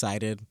really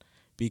excited,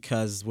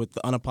 because with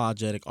the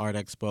Unapologetic Art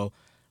Expo,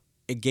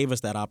 it gave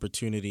us that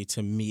opportunity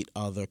to meet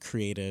other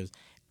creatives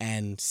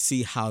and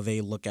see how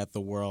they look at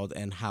the world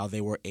and how they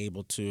were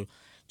able to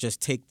just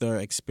take their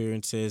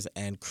experiences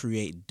and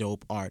create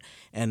dope art.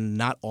 And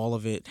not all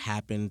of it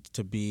happened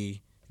to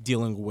be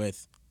dealing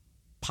with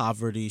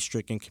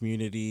poverty-stricken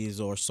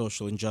communities or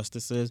social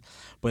injustices,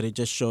 but it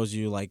just shows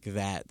you like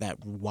that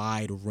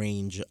wide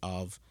range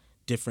of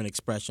different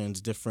expressions,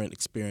 different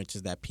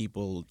experiences that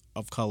people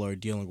of color are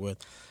dealing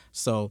with.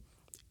 So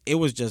it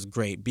was just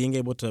great being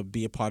able to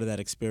be a part of that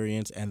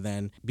experience, and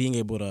then being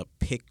able to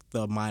pick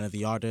the mind of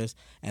the artist,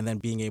 and then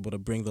being able to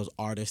bring those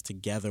artists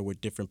together with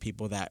different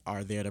people that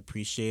are there to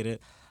appreciate it.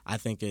 I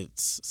think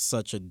it's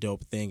such a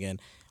dope thing,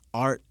 and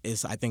art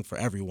is, I think, for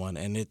everyone.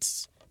 And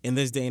it's in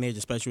this day and age,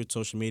 especially with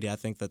social media, I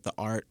think that the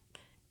art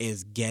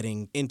is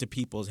getting into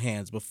people's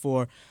hands.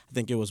 Before, I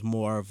think it was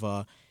more of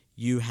a,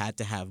 you had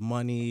to have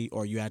money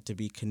or you had to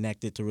be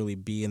connected to really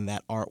be in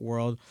that art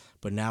world.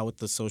 But now with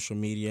the social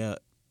media,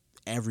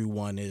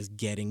 everyone is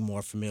getting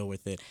more familiar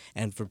with it.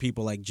 And for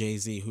people like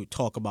Jay-Z, who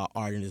talk about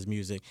art in his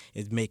music,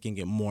 is making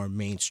it more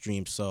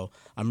mainstream. So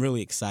I'm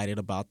really excited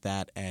about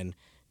that, and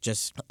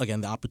just,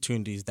 again, the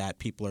opportunities that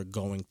people are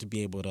going to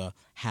be able to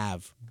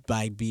have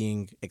by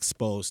being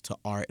exposed to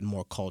art and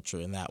more culture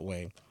in that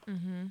way.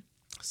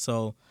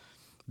 So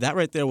that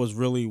right there was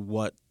really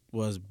what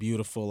was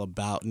beautiful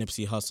about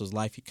Nipsey Hussle's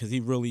life, because he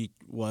really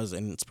was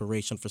an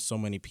inspiration for so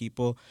many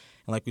people.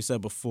 And like we said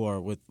before,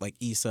 with like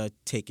Issa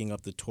taking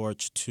up the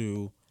torch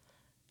to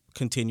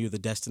continue the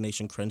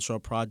Destination Crenshaw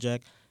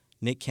project,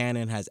 Nick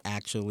Cannon has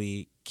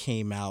actually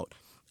came out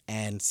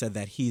and said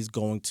that he's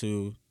going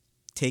to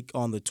take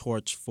on the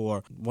torch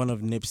for one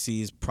of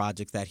Nipsey's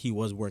projects that he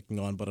was working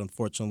on, but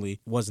unfortunately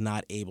was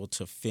not able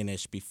to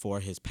finish before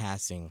his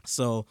passing.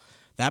 So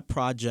that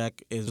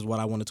project is what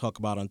I want to talk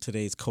about on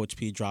today's Coach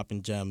P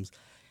Dropping Gems.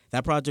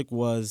 That project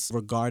was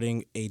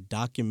regarding a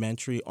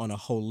documentary on a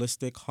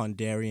holistic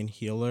Honduran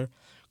healer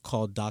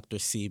called Dr.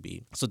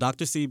 Sebi. So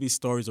Dr. Sebi's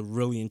story is a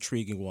really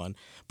intriguing one,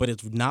 but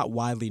it's not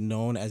widely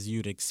known as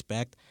you'd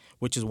expect,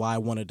 which is why I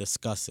want to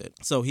discuss it.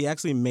 So he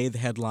actually made the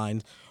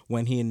headlines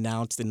when he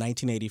announced in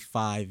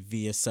 1985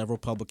 via several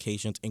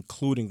publications,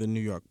 including the New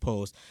York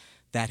Post,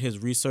 that his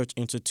research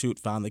institute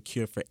found the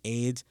cure for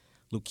AIDS,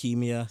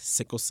 leukemia,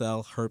 sickle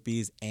cell,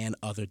 herpes, and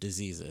other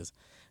diseases.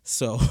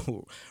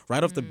 So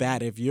right off the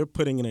bat, if you're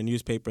putting in a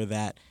newspaper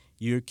that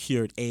you're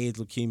cured AIDS,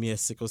 leukemia,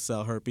 sickle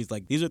cell, herpes,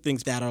 like these are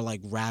things that are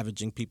like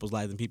ravaging people's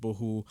lives, and people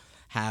who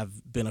have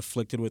been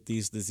afflicted with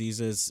these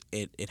diseases,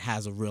 it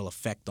has a real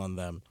effect on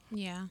them.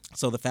 Yeah.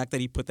 So the fact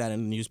that he put that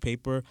in the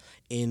newspaper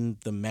in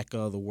the Mecca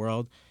of the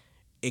world,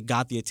 it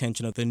got the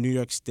attention of the New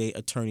York State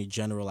Attorney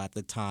General at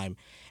the time,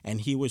 and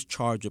he was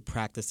charged with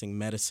practicing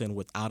medicine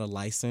without a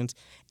license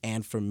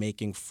and for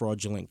making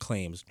fraudulent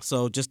claims.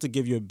 So just to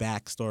give you a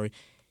backstory,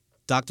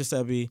 Dr.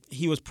 Sebi,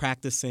 he was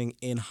practicing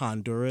in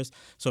Honduras,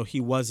 so he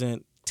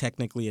wasn't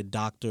technically a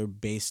doctor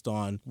based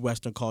on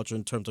Western culture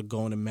in terms of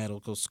going to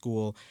medical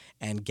school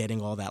and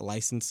getting all that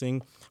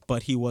licensing,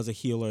 but he was a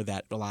healer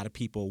that a lot of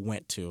people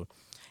went to.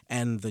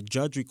 And the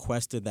judge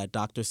requested that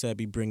Dr.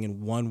 Sebi bring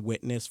in one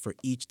witness for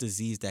each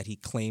disease that he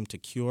claimed to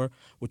cure,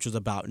 which was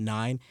about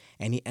 9,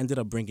 and he ended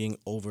up bringing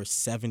over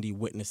 70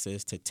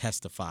 witnesses to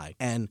testify.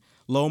 And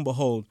lo and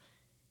behold,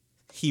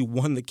 he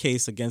won the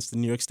case against the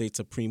New York State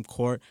Supreme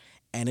Court,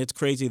 and it's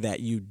crazy that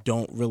you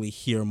don't really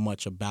hear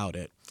much about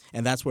it.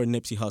 And that's where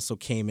Nipsey Hussle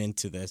came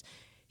into this.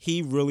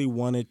 He really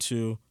wanted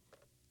to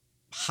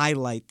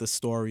highlight the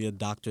story of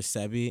Dr.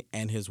 Sebi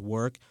and his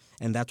work,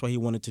 and that's why he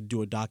wanted to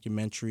do a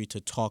documentary to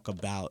talk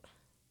about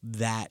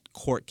that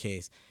court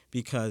case,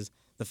 because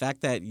the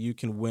fact that you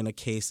can win a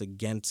case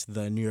against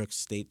the New York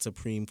State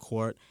Supreme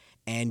Court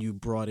and you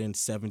brought in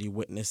 70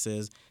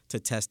 witnesses to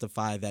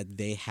testify that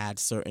they had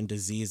certain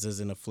diseases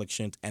and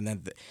afflictions and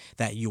then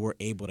that you were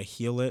able to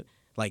heal it,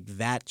 like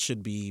that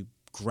should be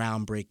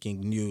groundbreaking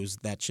news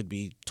that should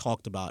be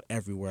talked about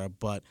everywhere,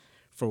 but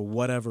for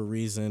whatever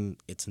reason,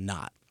 it's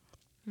not.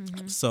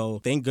 Mm-hmm. So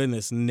thank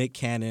goodness Nick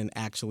Cannon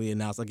actually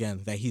announced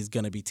again that he's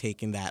going to be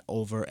taking that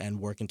over and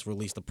working to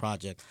release the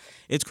project.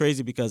 It's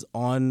crazy because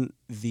on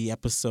the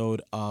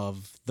episode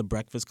of The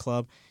Breakfast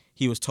Club,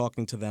 he was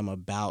talking to them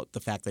about the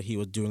fact that he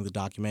was doing the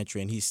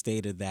documentary, and he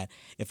stated that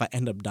if I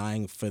end up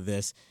dying for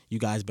this, you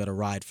guys better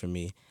ride for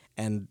me.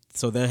 And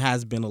so there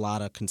has been a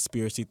lot of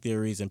conspiracy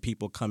theories and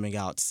people coming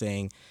out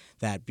saying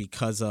that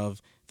because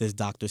of this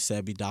Dr.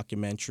 Sebi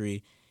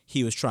documentary,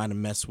 he was trying to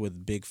mess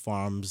with Big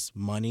Farm's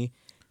money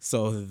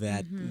so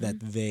that that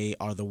they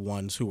are the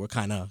ones who were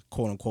kind of,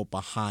 quote-unquote,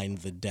 behind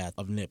the death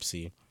of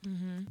Nipsey.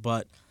 Mm-hmm.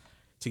 But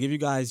to give you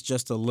guys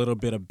just a little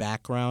bit of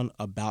background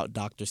about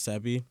Dr.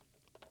 Sebi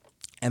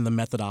and the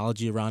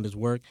methodology around his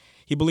work,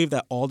 he believed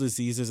that all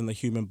diseases in the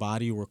human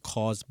body were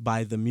caused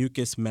by the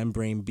mucous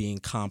membrane being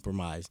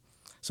compromised.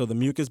 So the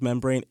mucous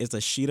membrane is a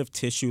sheet of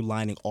tissue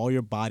lining all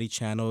your body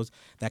channels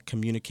that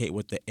communicate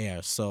with the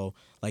air. So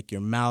like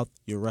your mouth,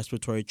 your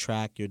respiratory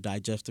tract, your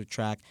digestive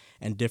tract,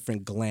 and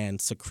different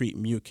glands secrete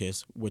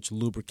mucus, which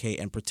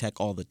lubricate and protect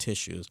all the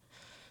tissues.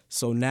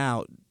 So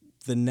now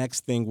the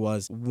next thing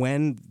was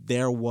when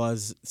there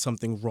was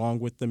something wrong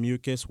with the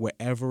mucus,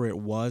 wherever it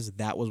was,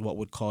 that was what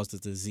would cause the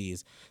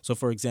disease. So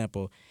for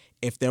example,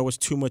 if there was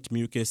too much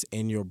mucus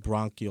in your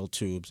bronchial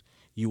tubes,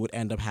 you would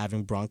end up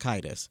having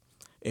bronchitis.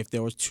 If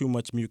there was too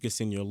much mucus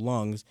in your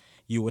lungs,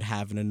 you would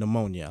have a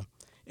pneumonia.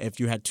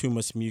 If you had too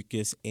much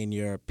mucus in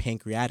your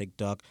pancreatic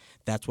duct,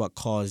 that's what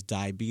caused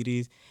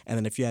diabetes. And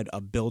then if you had a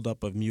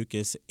buildup of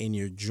mucus in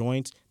your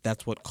joints,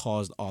 that's what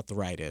caused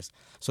arthritis.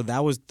 So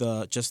that was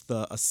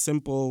a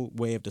simple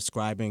way of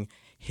describing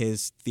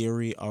his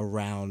theory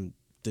around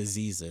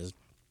diseases.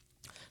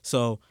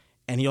 So,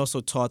 and he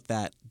also taught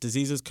that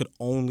diseases could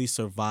only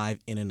survive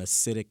in an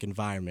acidic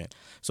environment.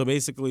 So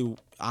basically,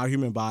 our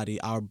human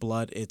body, our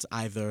blood, it's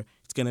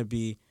going to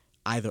be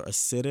either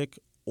acidic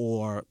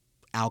or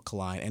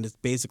alkaline, and it's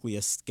basically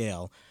a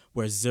scale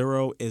where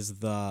 0 is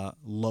the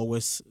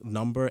lowest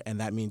number, and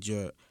that means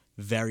you're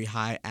very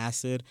high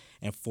acid,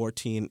 and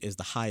 14 is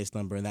the highest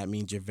number, and that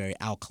means you're very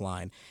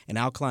alkaline. And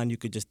alkaline, you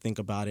could just think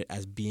about it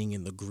as being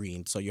in the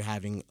green, so you're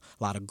having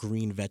a lot of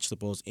green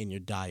vegetables in your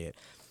diet.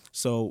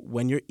 So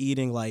when you're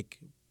eating like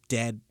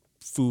dead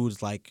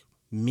foods like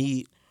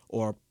meat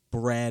or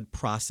bread,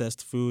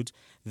 processed foods,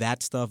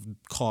 that stuff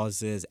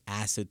causes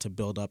acid to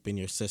build up in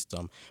your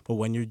system. But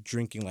when you're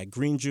drinking like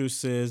green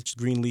juices,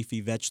 green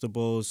leafy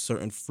vegetables,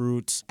 certain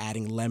fruits,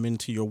 adding lemon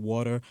to your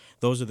water,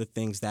 those are the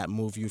things that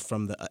move you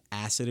from the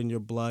acid in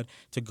your blood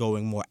to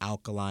going more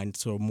alkaline,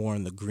 so more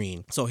in the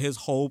green. So his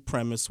whole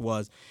premise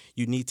was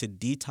you need to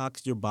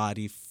detox your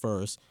body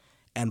first,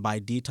 and by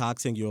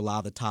detoxing, you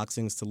allow the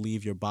toxins to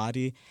leave your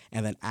body,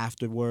 and then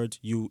afterwards,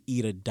 you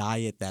eat a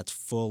diet that's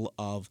full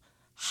of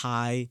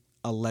high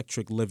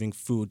electric living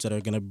foods that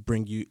are going to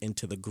bring you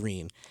into the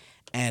green.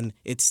 And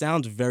it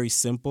sounds very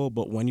simple,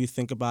 but when you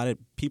think about it,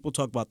 people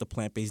talk about the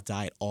plant-based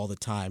diet all the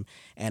time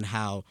and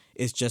how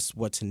it's just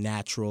what's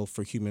natural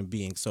for human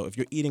beings. So if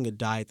you're eating a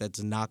diet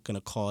that's not going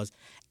to cause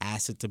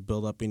acid to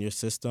build up in your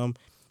system,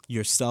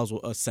 your cells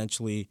will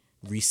essentially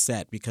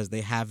reset because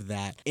they have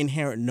that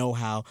inherent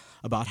know-how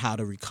about how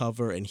to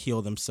recover and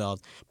heal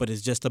themselves, but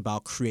it's just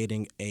about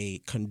creating a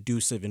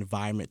conducive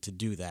environment to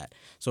do that.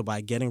 So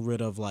by getting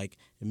rid of like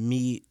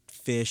meat,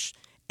 fish,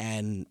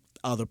 and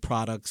other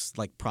products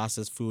like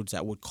processed foods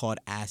that would cause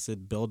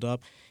acid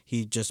buildup,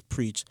 he just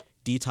preached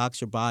detox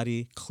your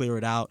body, clear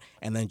it out,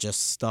 and then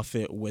just stuff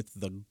it with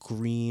the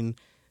green,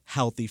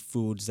 healthy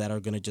foods that are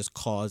going to just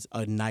cause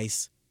a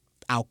nice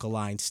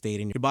alkaline state,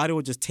 and your body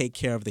will just take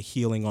care of the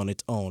healing on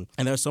its own.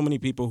 And there are so many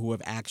people who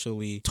have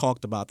actually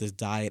talked about this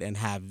diet and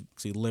have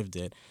actually lived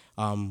it.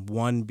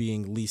 One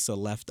being Lisa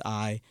Left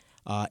Eye.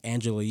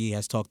 Angela Yee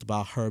has talked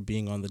about her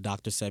being on the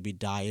Dr. Sebi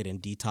diet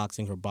and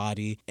detoxing her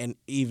body, and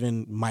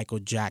even Michael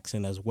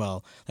Jackson as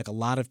well. Like, a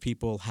lot of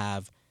people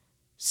have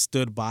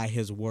stood by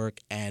his work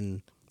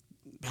and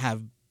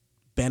have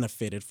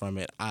benefited from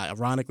it.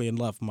 Ironically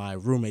enough, my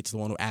roommate's the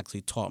one who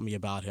actually taught me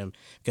about him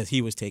because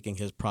he was taking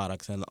his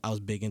products, and I was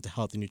big into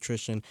healthy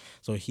nutrition.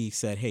 So he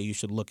said, hey, you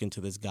should look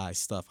into this guy's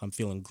stuff. I'm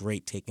feeling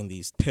great taking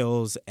these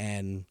pills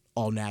and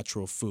all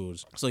natural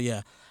foods. So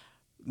yeah,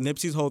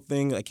 Nipsey's whole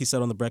thing, like he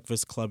said on the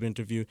Breakfast Club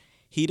interview,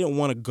 he didn't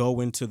want to go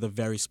into the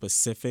very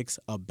specifics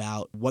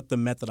about what the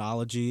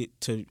methodology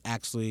to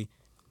actually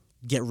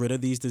get rid of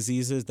these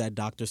diseases that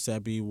Dr.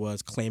 Sebi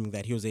was claiming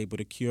that he was able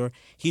to cure.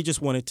 He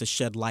just wanted to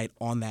shed light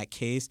on that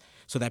case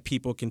so that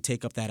people can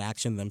take up that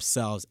action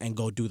themselves and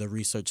go do the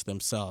research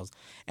themselves.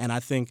 And I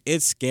think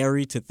it's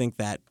scary to think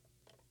that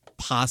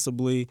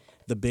possibly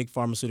the big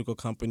pharmaceutical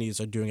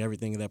companies are doing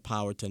everything in their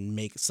power to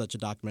make such a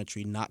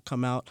documentary not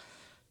come out.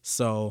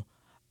 So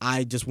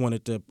I just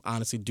wanted to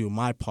honestly do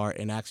my part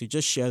and actually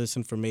just share this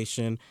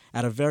information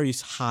at a very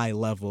high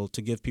level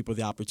to give people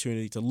the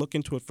opportunity to look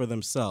into it for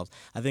themselves.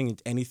 I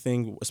think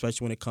anything,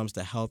 especially when it comes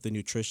to health and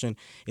nutrition,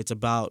 it's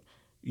about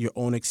your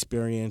own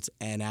experience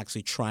and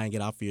actually trying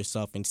it out for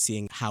yourself and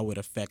seeing how it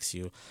affects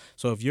you.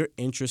 So if you're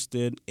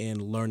interested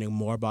in learning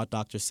more about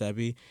Dr.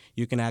 Sebi,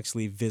 you can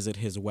actually visit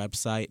his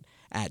website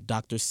at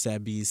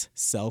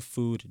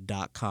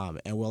drsebiscellfood.com,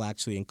 and we'll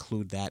actually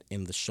include that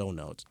in the show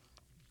notes.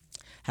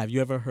 Have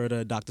you ever heard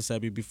of Dr.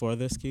 Sebi before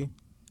this, Key?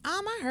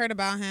 I heard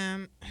about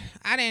him.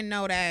 I didn't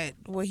know that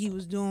what he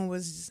was doing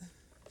was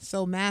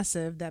so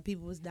massive that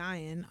people was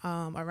dying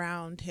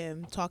around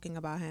him, talking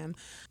about him.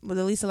 With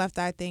the Lisa Left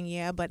Eye thing,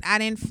 yeah, but I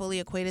didn't fully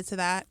equate it to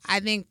that. I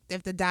think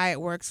if the diet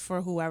works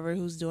for whoever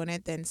who's doing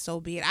it, then so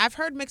be it. I've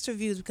heard mixed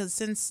reviews because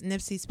since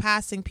Nipsey's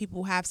passing,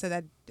 people have said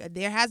that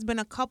there has been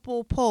a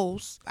couple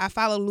posts. I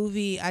follow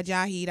Luvi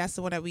Ajayi, that's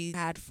the one that we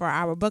had for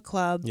our book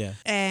club. Yeah.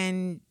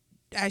 And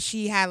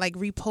she had like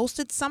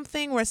reposted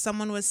something where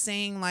someone was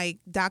saying like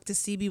Dr.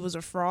 Sebi was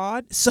a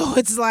fraud. So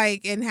it's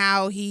like, and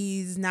how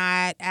he's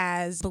not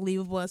as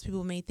believable as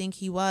people may think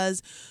he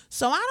was.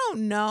 So I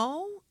don't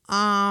know.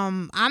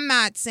 I'm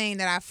not saying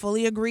that I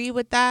fully agree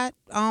with that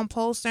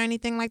post or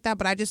anything like that,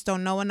 but I just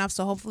don't know enough.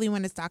 So hopefully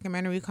when this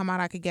documentary come out,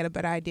 I could get a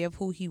better idea of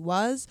who he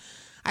was.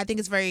 I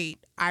think it's very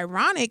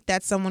ironic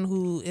that someone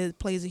who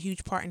plays a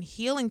huge part in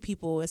healing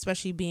people,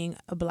 especially being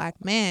a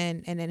black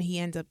man, and then he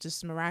ends up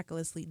just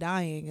miraculously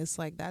dying. It's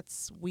like,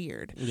 that's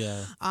weird.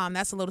 Yeah.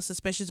 That's a little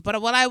suspicious. But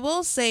what I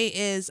will say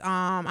is,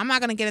 I'm not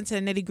gonna get into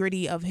the nitty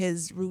gritty of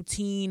his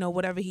routine or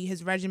whatever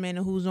his regimen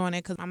and who's on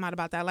it, because I'm not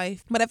about that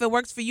life. But if it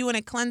works for you and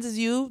it cleanses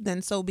you,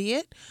 then so be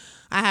it.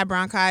 I had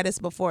bronchitis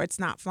before. It's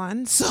not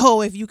fun.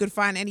 So if you could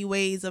find any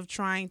ways of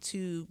trying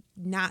to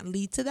not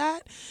lead to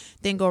that,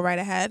 then go right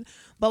ahead.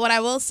 But what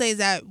I will say is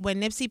that when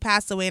Nipsey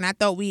passed away, and I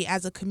thought we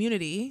as a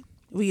community,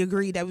 we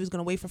agreed that we was going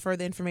to wait for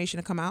further information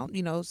to come out,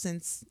 you know,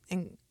 since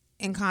in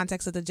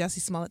context of the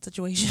Jussie Smollett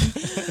situation.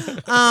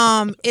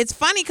 It's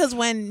funny because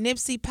when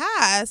Nipsey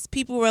passed,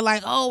 people were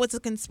like, oh, it's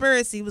a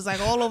conspiracy. It was like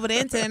all over the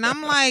internet. And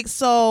I'm like,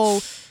 so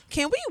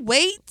can we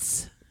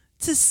wait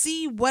to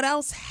see what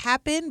else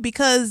happened?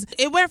 Because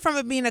it went from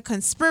it being a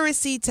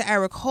conspiracy to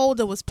Eric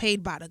Holder was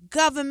paid by the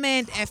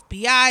government.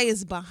 FBI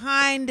is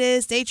behind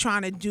this. They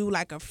trying to do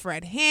like a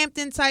Fred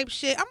Hampton type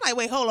shit. I'm like,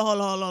 wait, hold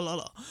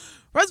on.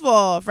 First of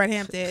all, Fred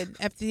Hampton,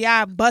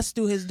 FBI bust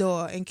through his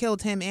door and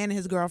killed him and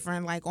his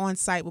girlfriend like on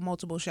site with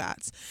multiple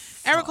shots.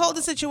 Eric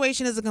Holder's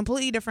situation is a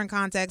completely different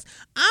context.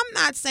 I'm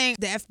not saying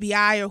the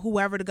FBI or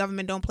whoever, the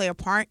government, don't play a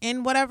part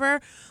in whatever,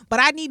 but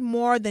I need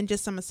more than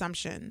just some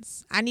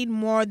assumptions. I need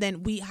more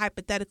than we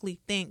hypothetically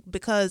think,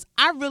 because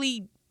I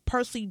really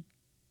personally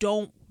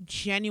don't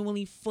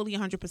genuinely fully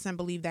 100%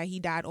 believe that he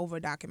died over a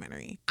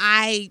documentary.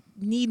 I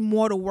need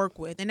more to work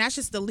with, and that's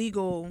just the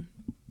legal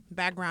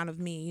background of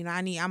me. You know,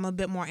 I'm a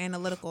bit more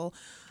analytical.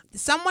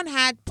 Someone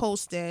had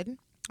posted,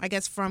 I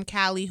guess from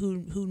Cali,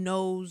 who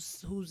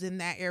knows who's in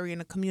that area in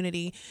the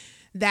community,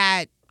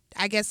 that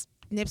I guess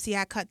Nipsey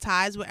had cut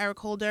ties with Eric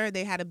Holder.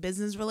 They had a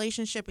business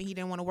relationship and he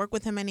didn't want to work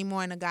with him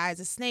anymore, and the guy's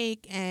a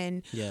snake.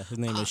 And yeah, his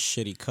name is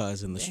Shitty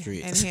Cuz in the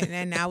streets.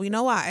 And now we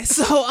know why.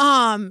 So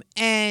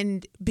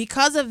and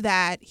because of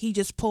that, he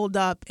just pulled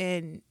up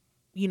and,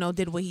 you know,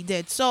 did what he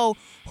did. So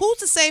who's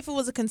to say if it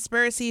was a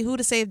conspiracy? Who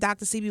to say if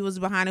Dr. Sebi was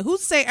behind it? Who's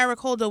to say Eric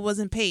Holder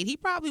wasn't paid? He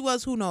probably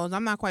was. Who knows?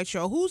 I'm not quite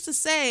sure. Who's to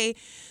say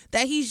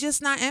that he's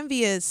just not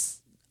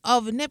envious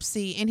of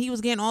Nipsey, and he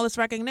was getting all this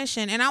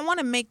recognition. And I want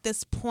to make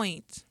this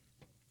point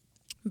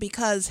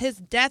because his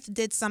death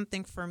did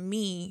something for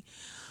me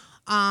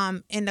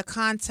in the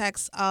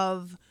context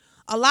of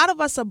a lot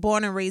of us are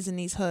born and raised in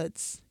these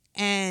hoods.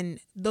 And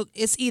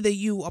it's either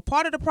you a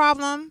part of the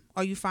problem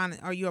or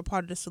you're a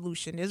part of the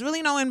solution. There's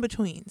really no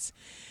in-betweens.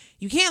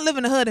 You can't live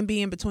in the hood and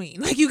be in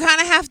between. Like, you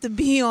kind of have to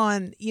be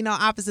on,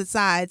 opposite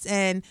sides.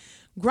 And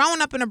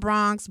growing up in the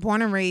Bronx,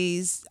 born and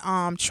raised,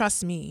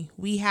 trust me,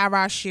 we have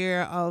our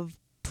share of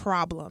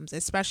problems,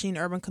 especially in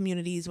urban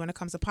communities when it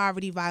comes to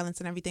poverty, violence,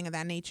 and everything of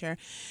that nature.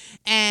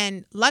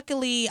 And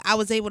luckily, I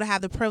was able to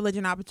have the privilege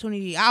and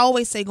opportunity. I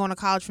always say going to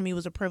college for me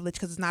was a privilege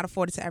because it's not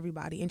afforded to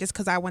everybody. And just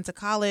because I went to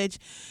college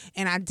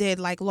and I did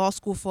like law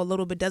school for a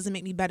little bit doesn't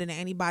make me better than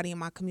anybody in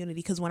my community.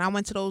 Because when I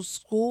went to those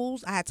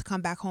schools, I had to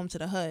come back home to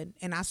the hood.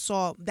 And I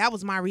saw that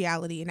was my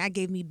reality, and that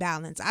gave me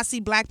balance. I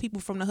see black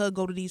people from the hood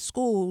go to these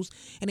schools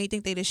and they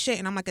think they the shit.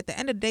 And I'm like, at the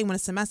end of the day, when the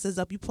semester's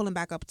up, you pulling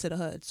back up to the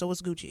hood. So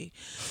it's Gucci.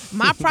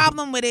 My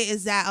problem with it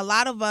is that a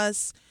lot of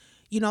us,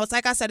 it's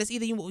like I said, it's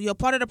either you're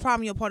part of the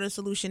problem, you're part of the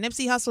solution.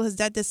 Nipsey Hussle, his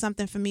death did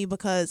something for me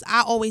because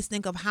I always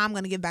think of how I'm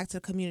going to give back to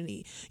the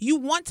community. You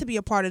want to be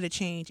a part of the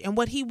change. And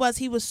what he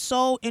was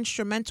so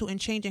instrumental in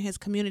changing his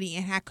community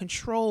and had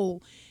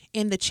control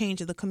in the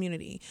change of the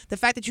community. The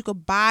fact that you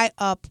could buy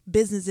up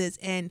businesses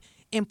and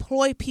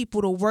employ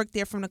people to work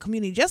there from the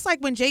community. Just like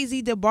when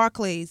Jay-Z did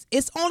Barclays,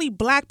 it's only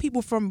black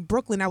people from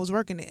Brooklyn that was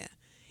working there.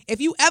 If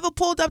you ever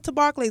pulled up to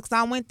Barclays, because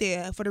I went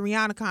there for the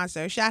Rihanna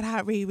concert, shout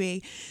out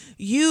Riri,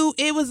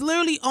 it was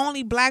literally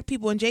only black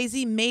people, and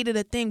Jay-Z made it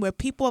a thing where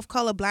people of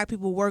color, black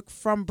people, work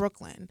from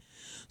Brooklyn.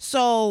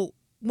 So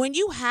when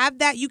you have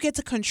that, you get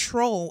to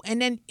control.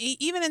 And then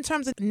even in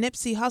terms of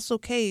Nipsey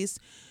Hussle case,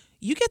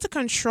 you get to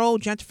control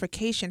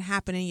gentrification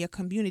happening in your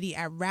community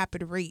at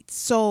rapid rates.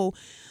 So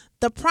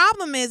the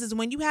problem is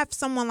when you have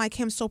someone like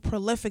him so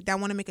prolific that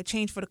want to make a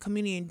change for the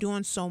community and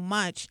doing so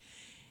much,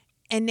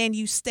 and then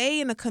you stay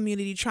in the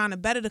community trying to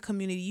better the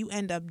community, you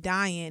end up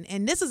dying.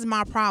 And this is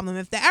my problem.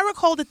 If the Eric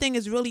Holder thing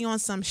is really on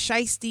some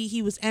shiesty,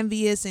 he was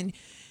envious and,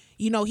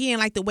 he didn't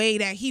like the way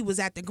that he was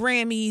at the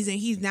Grammys and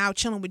he's now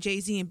chilling with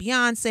Jay-Z and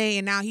Beyonce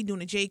and now he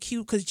doing a JQ.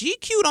 Because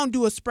GQ don't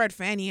do a spread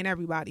for any and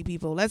everybody,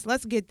 people.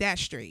 Let's get that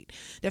straight.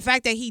 The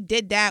fact that he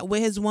did that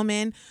with his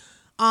woman,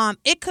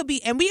 it could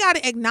be, and we got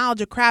to acknowledge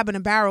a crab in a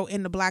barrel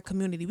in the black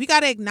community. We got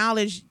to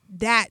acknowledge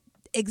that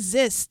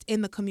exist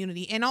in the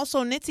community. And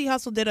also Nipsey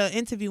Hussle did an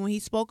interview when he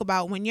spoke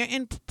about when you're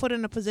put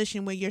in a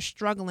position where you're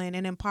struggling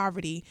and in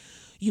poverty,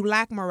 you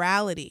lack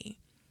morality.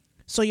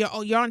 So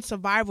you're in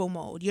survival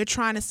mode. You're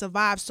trying to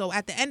survive. So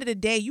at the end of the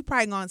day, you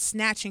probably gonna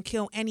snatch and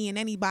kill any and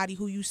anybody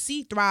who you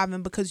see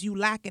thriving because you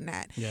lacking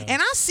that. Yeah.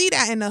 And I see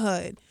that in the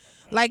hood.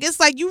 Like, it's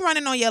like you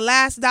running on your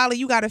last dollar.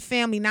 You got a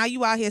family. Now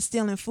you out here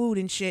stealing food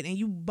and shit and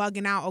you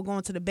bugging out or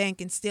going to the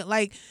bank and steal,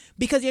 like,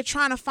 because you're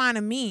trying to find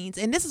a means.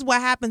 And this is what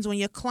happens when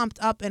you're clumped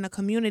up in a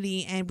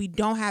community and we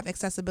don't have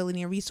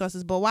accessibility and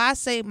resources. But why I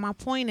say my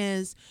point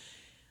is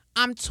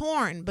I'm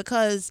torn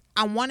because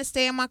I want to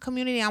stay in my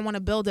community. I want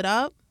to build it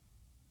up,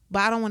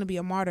 but I don't want to be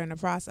a martyr in the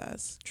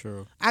process.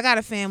 True. I got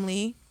a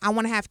family. I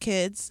want to have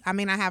kids. I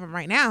may not have them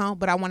right now,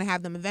 but I want to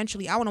have them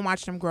eventually. I want to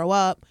watch them grow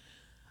up.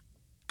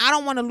 I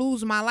don't want to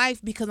lose my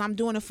life because I'm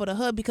doing it for the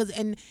hood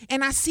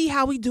and I see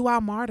how we do our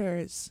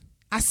martyrs.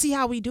 I see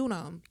how we do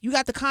them. You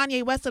got the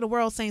Kanye West of the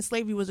world saying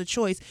slavery was a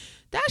choice.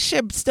 That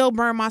shit still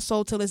burn my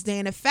soul till this day.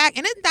 And in fact,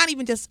 and it's not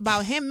even just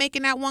about him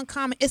making that one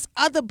comment. It's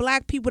other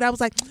black people that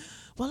was like,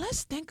 well,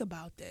 let's think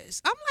about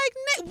this. I'm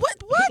like,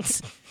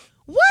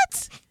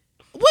 what?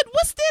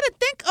 What's there to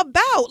think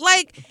about?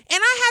 Like, and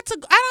I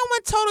don't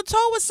went toe to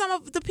toe with some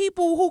of the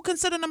people who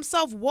consider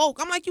themselves woke.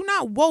 I'm like, you're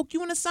not woke.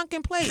 You in a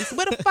sunken place.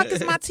 Where the fuck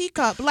is my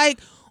teacup? Like,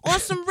 on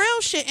some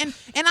real shit.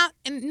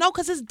 And no,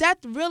 because his death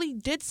really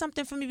did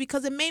something for me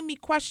because it made me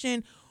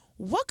question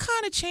what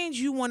kind of change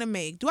you want to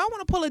make. Do I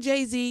want to pull a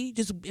Jay-Z,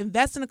 just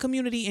invest in the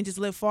community and just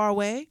live far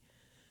away?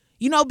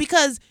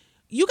 Because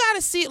you got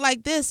to see it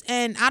like this,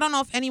 and I don't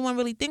know if anyone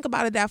really think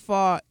about it that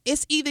far.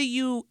 It's either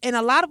you, and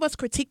a lot of us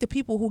critique the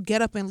people who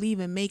get up and leave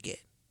and make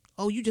it.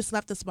 Oh, you just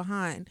left us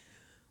behind.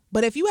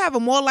 But if you have a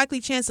more likely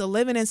chance of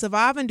living and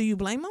surviving, do you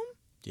blame them?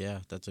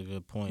 Yeah, that's a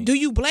good point. Do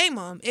you blame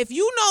them? If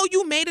you know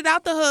you made it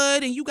out the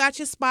hood and you got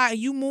your spot and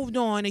you moved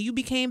on and you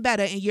became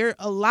better and you're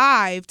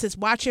alive to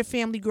watch your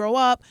family grow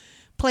up,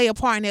 play a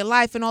part in their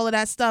life and all of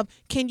that stuff,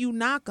 can you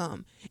knock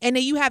them? And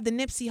then you have the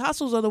Nipsey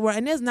Hussles of the world,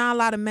 and there's not a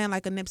lot of men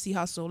like a Nipsey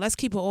Hussle. Let's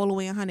keep it all the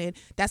way 100.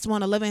 That's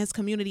want to live in his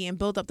community and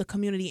build up the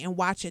community and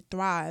watch it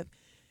thrive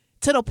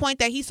to the point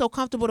that he's so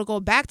comfortable to go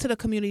back to the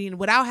community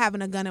without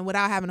having a gun and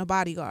without having a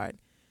bodyguard.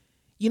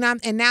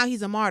 And now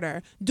he's a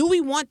martyr. Do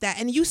we want that?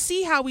 And you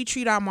see how we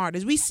treat our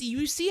martyrs.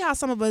 You see how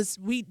some of us,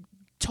 we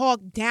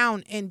talk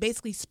down and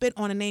basically spit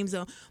on the names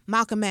of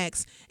Malcolm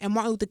X and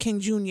Martin Luther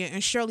King Jr.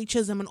 and Shirley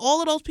Chisholm and all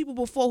of those people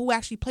before who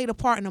actually played a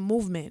part in the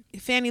movement.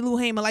 Fannie Lou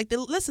Hamer, like the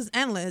list is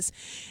endless.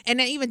 And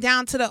then even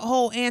down to the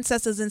whole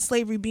ancestors and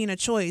slavery being a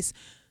choice.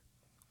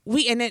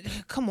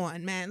 come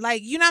on, man.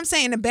 Like, you know what I'm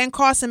saying? And Ben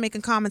Carson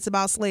making comments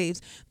about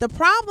slaves. The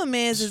problem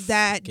is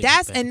that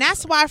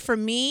that's why for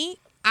me,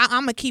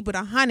 I'm gonna keep it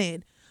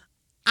 100.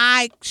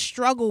 I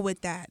struggle with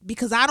that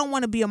because I don't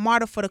want to be a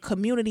martyr for the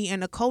community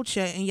and the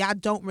culture, and y'all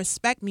don't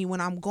respect me when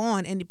I'm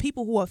gone. And the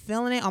people who are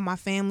feeling it are my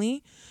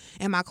family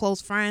and my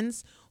close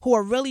friends who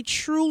are really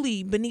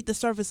truly beneath the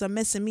surface are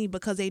missing me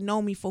because they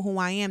know me for who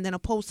I am, than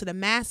opposed to the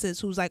masses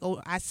who's like,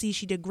 oh, I see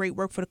she did great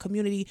work for the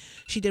community.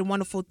 She did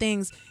wonderful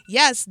things.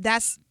 Yes,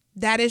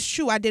 that is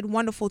true. I did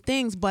wonderful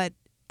things, but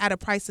at a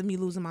price of me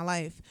losing my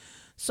life.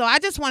 So I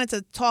just wanted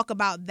to talk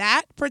about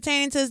that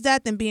pertaining to his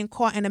death and being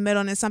caught in the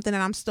middle, and it's something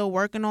that I'm still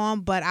working on.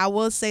 But I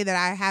will say that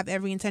I have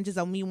every intentions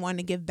of me wanting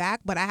to give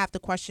back, but I have to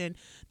question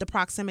the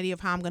proximity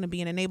of how I'm going to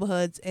be in the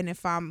neighborhoods and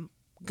if I'm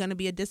going to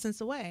be a distance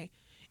away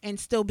and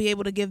still be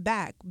able to give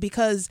back.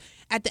 Because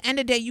at the end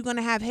of the day, you're going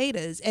to have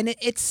haters, and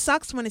it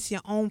sucks when it's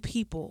your own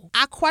people.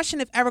 I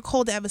question if Eric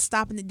Holder ever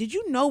stopped and did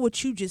you know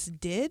what you just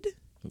did?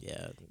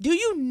 Yeah. Do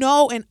you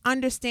know and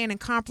understand and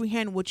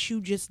comprehend what you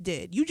just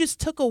did? You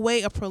just took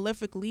away a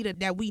prolific leader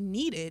that we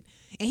needed,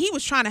 and he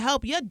was trying to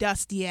help your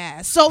dusty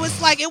ass. So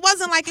it's like, it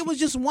wasn't like it was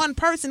just one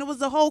person. It was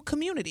the whole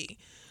community.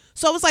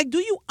 So it's like, do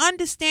you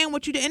understand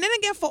what you did? And then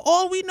again, for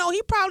all we know,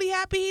 he probably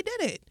happy he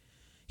did it.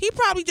 He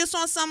probably just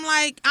on some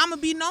like, I'm going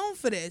to be known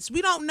for this.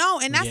 We don't know.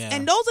 And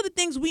and those are the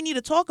things we need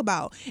to talk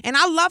about. And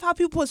I love how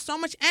people put so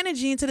much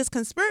energy into this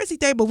conspiracy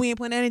theory, but we ain't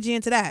putting energy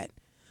into that.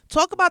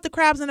 Talk about the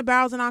crabs and the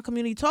barrels in our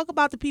community. Talk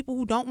about the people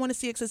who don't want to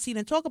see it succeed.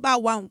 And talk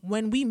about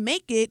when we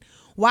make it,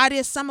 why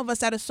there's some of us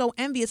that are so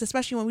envious,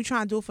 especially when we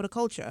try and do it for the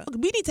culture.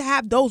 We need to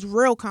have those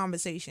real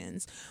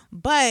conversations.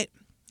 But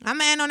I'm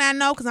going to end on that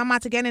note because I'm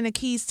about to get into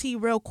Keys T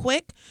real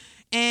quick.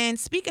 And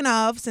speaking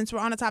of, since we're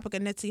on the topic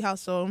of Nipsey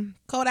Hussle,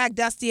 Kodak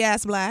Dusty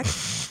Ass Black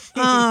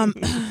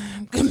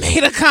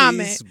made a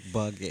comment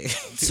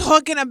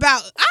talking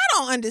about, I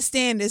don't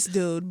understand this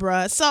dude,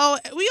 bruh. So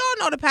we all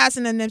know the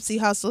passing of Nipsey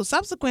Hussle.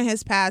 Subsequent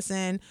his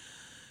passing,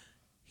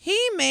 he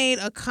made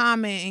a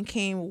comment and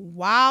came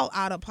wild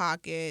out of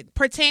pocket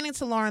pertaining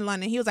to Lauren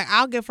London. He was like,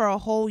 I'll give her a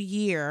whole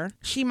year.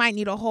 She might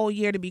need a whole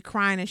year to be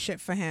crying and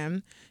shit for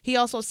him. He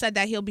also said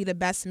that he'll be the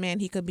best man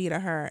he could be to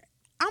her.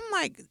 I'm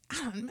like,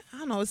 I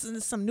don't know,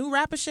 it's some new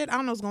rapper shit. I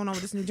don't know what's going on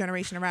with this new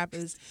generation of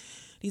rappers,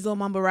 these little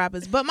mumble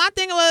rappers. But my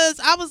thing was,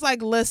 I was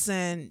like,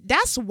 listen,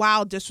 that's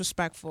wild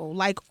disrespectful,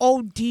 like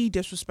OD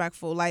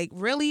disrespectful. Like,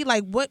 really?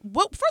 Like, what?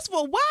 First of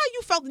all, why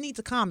you felt the need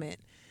to comment?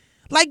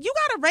 Like, you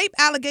got a rape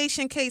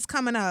allegation case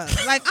coming up.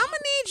 Like, I'm going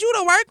to need you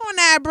to work on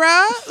that,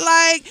 bruh.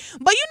 Like,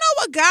 but you know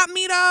what got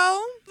me,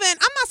 though? I'm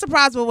not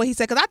surprised with what he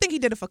said because I think he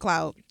did it for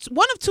clout.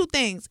 One of two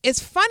things. It's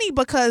funny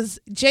because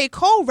J.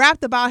 Cole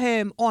rapped about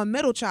him on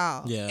Middle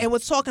Child and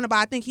was talking about,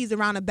 I think he's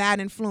around a bad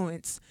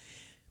influence.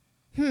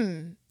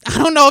 I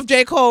don't know if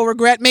J. Cole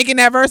regret making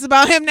that verse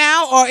about him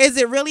now, or is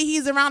it really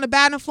he's around a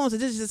bad influence?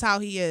 This is just how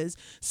he is.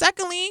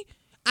 Secondly,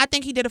 I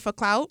think he did it for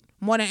clout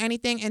more than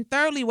anything. And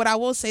thirdly, what I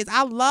will say is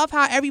I love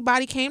how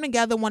everybody came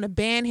together, want to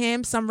ban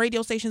him. Some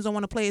radio stations don't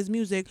want to play his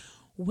music.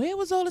 Where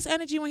was all this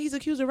energy when he's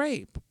accused of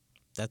rape?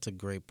 That's a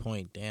great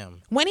point.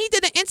 Damn. When he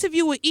did an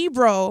interview with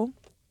Ebro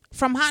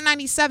from Hot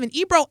 97,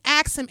 Ebro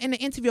asked him in the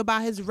interview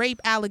about his rape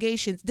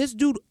allegations. This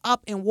dude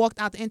up and walked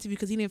out the interview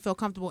because he didn't feel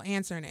comfortable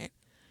answering it.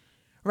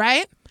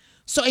 Right?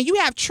 So, and you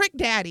have Trick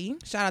Daddy,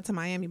 shout out to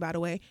Miami, by the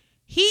way.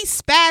 He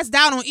spazzed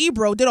out on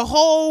Ebro, did a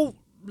whole,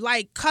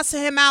 like,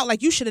 cussing him out,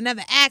 like, you should have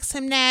never asked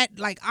him that,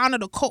 like, honor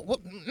the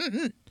code.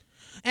 And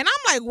I'm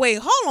like, wait,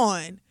 hold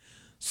on.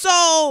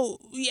 So,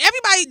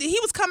 everybody, he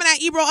was coming at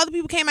Ebro, other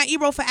people came at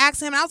Ebro for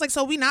asking him, and I was like,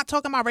 so we not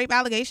talking about rape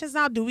allegations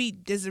now?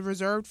 Is it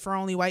reserved for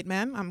only white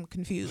men? I'm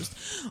confused.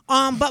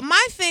 But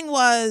my thing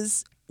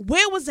was,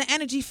 where was the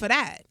energy for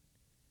that?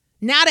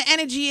 Now the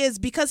energy is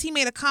because he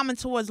made a comment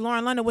towards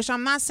Lauren London, which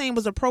I'm not saying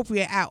was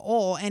appropriate at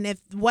all. And if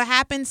what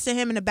happens to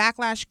him in the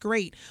backlash,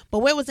 great. But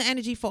where was the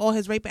energy for all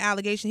his rape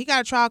allegations? He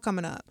got a trial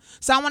coming up.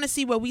 So I want to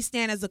see where we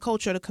stand as a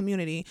culture of the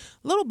community.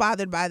 A little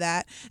bothered by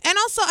that. And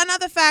also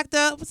another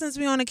factor, since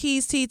we're on the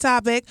Keys T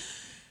topic,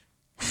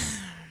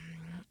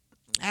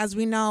 as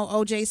we know,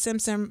 O.J.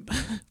 Simpson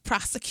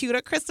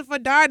prosecutor Christopher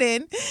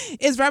Darden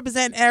is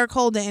representing Eric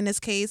Holder in this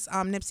case,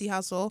 Nipsey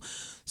Hussle.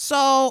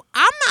 So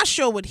I'm not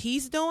sure what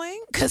he's doing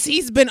because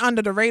he's been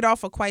under the radar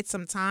for quite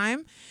some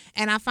time.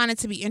 And I find it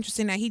to be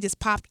interesting that he just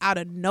popped out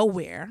of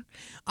nowhere,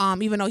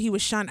 even though he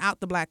was shunned out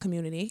the black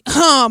community.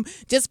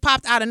 Just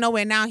popped out of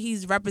nowhere. Now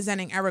he's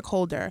representing Eric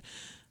Holder.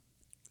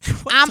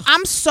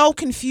 I'm so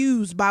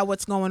confused by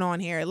what's going on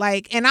here.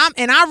 Like, and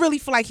I really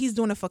feel like he's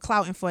doing it for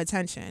clout and for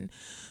attention.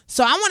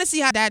 So I want to see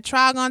how that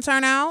trial gonna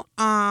turn out.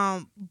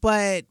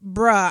 But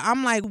bruh,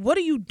 I'm like, what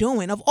are you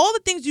doing? Of all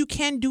the things you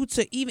can do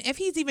to, even if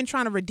he's even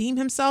trying to redeem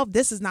himself,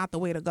 this is not the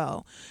way to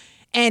go.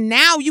 And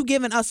now you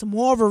giving us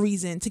more of a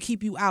reason to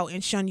keep you out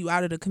and shun you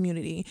out of the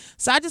community.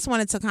 So I just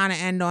wanted to kind of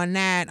end on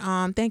that.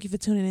 Thank you for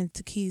tuning in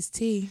to Keys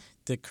T.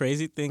 The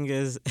crazy thing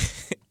is,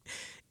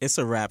 it's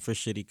a wrap for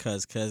Shitty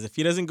Cuz, because if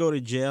he doesn't go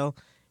to jail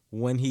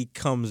when he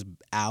comes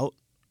out,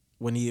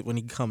 when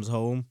he comes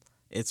home,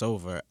 it's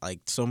over.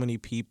 Like, so many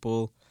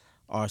people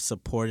are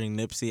supporting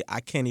Nipsey. I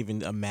can't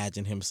even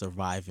imagine him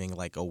surviving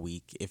like a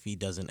week if he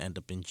doesn't end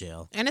up in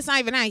jail. And it's not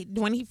even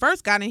that. When he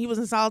first got in, he was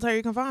in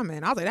solitary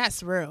confinement. I was like,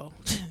 that's real.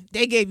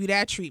 They gave you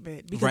that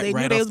treatment because they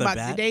knew they was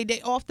about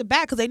they off the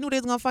bat because they knew they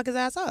was gonna fuck his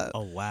ass up.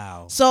 Oh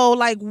wow. So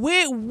like,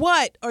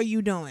 what are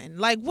you doing?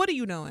 Like, what are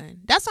you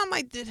doing? That's why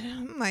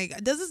I'm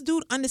like, does this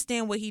dude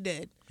understand what he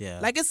did? Yeah.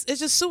 Like it's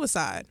just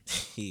suicide.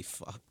 He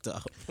fucked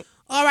up.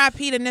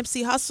 R.I.P. to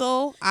Nipsey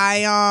Hussle. I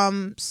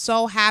am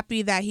so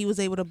happy that he was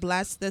able to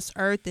bless this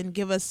earth and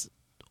give us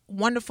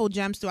wonderful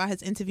gems throughout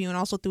his interview and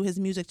also through his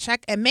music.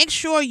 Check and make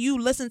sure you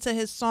listen to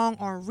his song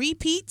on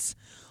repeats.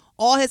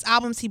 All his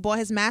albums, he bought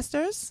his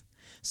masters.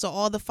 So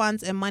all the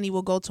funds and money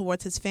will go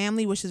towards his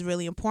family, which is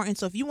really important.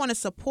 So if you want to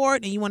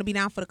support and you want to be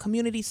down for the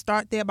community,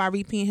 start there by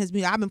repeating his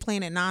music. I've been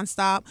playing it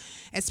nonstop,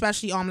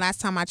 especially last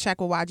time I checked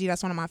with YG.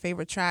 That's one of my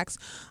favorite tracks.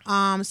 So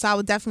I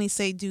would definitely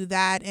say do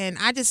that. And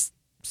I just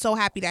so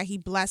happy that he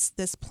blessed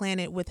this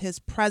planet with his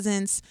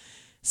presence.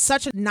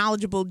 Such a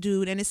knowledgeable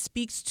dude, and it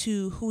speaks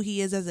to who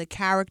he is as a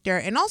character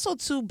and also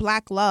to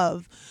Black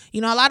love. You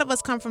know, a lot of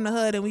us come from the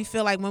hood and we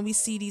feel like when we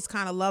see these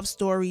kind of love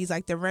stories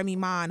like the Remy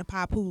Ma and the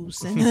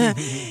Papoose and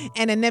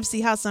and the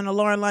Nipsey Hussle and the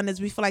Lauren Londons,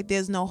 we feel like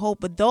there's no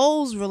hope. But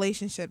those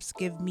relationships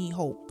give me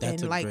hope.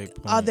 That's and like great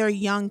point. Other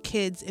young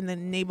kids in the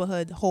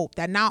neighborhood hope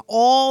that not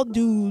all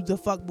dudes are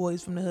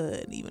fuckboys from the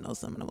hood, even though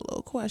some of them are a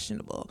little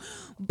questionable.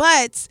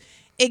 But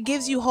it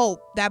gives you hope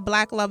that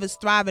Black love is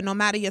thriving no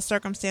matter your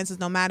circumstances,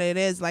 no matter it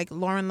is. Like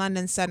Lauren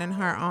London said in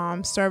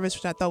her service,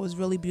 which I thought was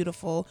really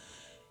beautiful.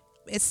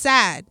 It's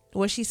sad.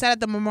 What she said at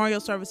the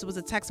memorial service, it was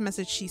a text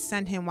message she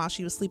sent him while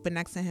she was sleeping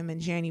next to him in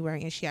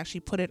January, and she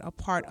actually put it a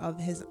part of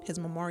his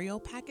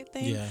memorial packet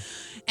thing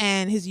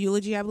and his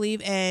eulogy, I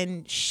believe.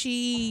 And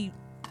she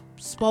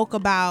spoke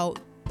about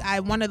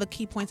one of the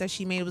key points that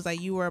she made was like,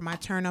 you were my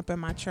turn up in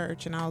my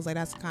church. And I was like,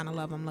 that's the kind of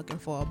love I'm looking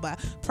for. But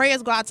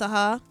prayers go out to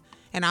her.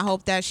 And I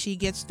hope that she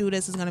gets through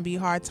this. It's going to be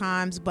hard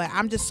times. But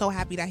I'm just so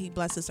happy that he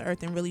blessed this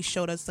earth and really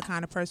showed us the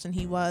kind of person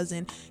he was.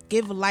 And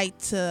give light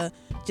to,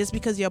 just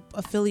because you're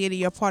affiliated,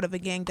 you're part of a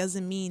gang,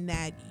 doesn't mean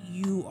that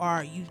you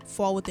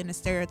fall within the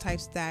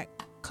stereotypes that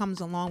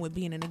comes along with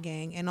being in a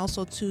gang. And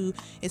also, too,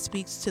 it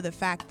speaks to the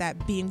fact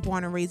that being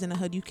born and raised in the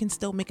hood, you can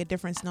still make a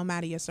difference no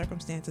matter your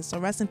circumstances. So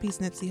rest in peace,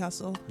 Nipsey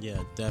Hussle.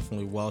 Yeah,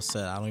 definitely. Well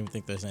said. I don't even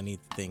think there's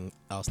anything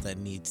else that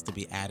needs to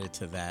be added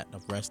to that.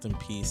 Rest in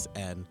peace,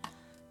 and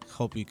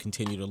hope you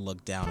continue to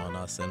look down on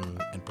us and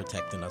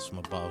protecting us from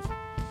above.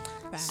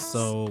 Facts.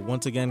 So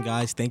once again,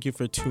 guys, thank you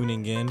for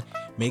tuning in.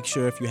 Make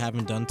sure if you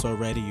haven't done so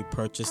already, you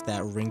purchase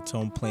that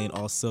ringtone playing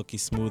all silky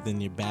smooth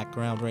in your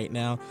background right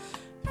now.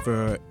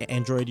 For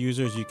Android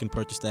users, you can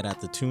purchase that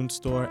at the Tune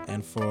Store,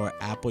 and for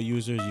Apple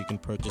users, you can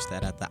purchase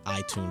that at the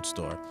iTunes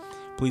Store.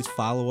 Please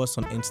follow us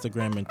on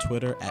Instagram and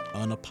Twitter at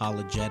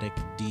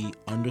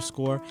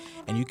unapologeticd_,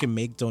 and you can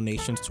make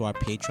donations to our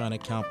Patreon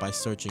account by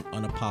searching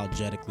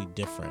Unapologetically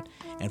Different.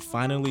 And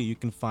finally, you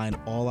can find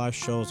all our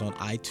shows on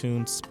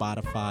iTunes,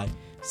 Spotify,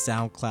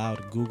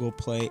 SoundCloud, Google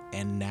Play,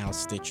 and now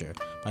Stitcher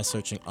by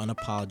searching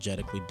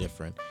Unapologetically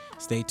Different.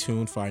 Stay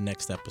tuned for our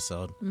next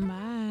episode.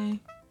 Bye.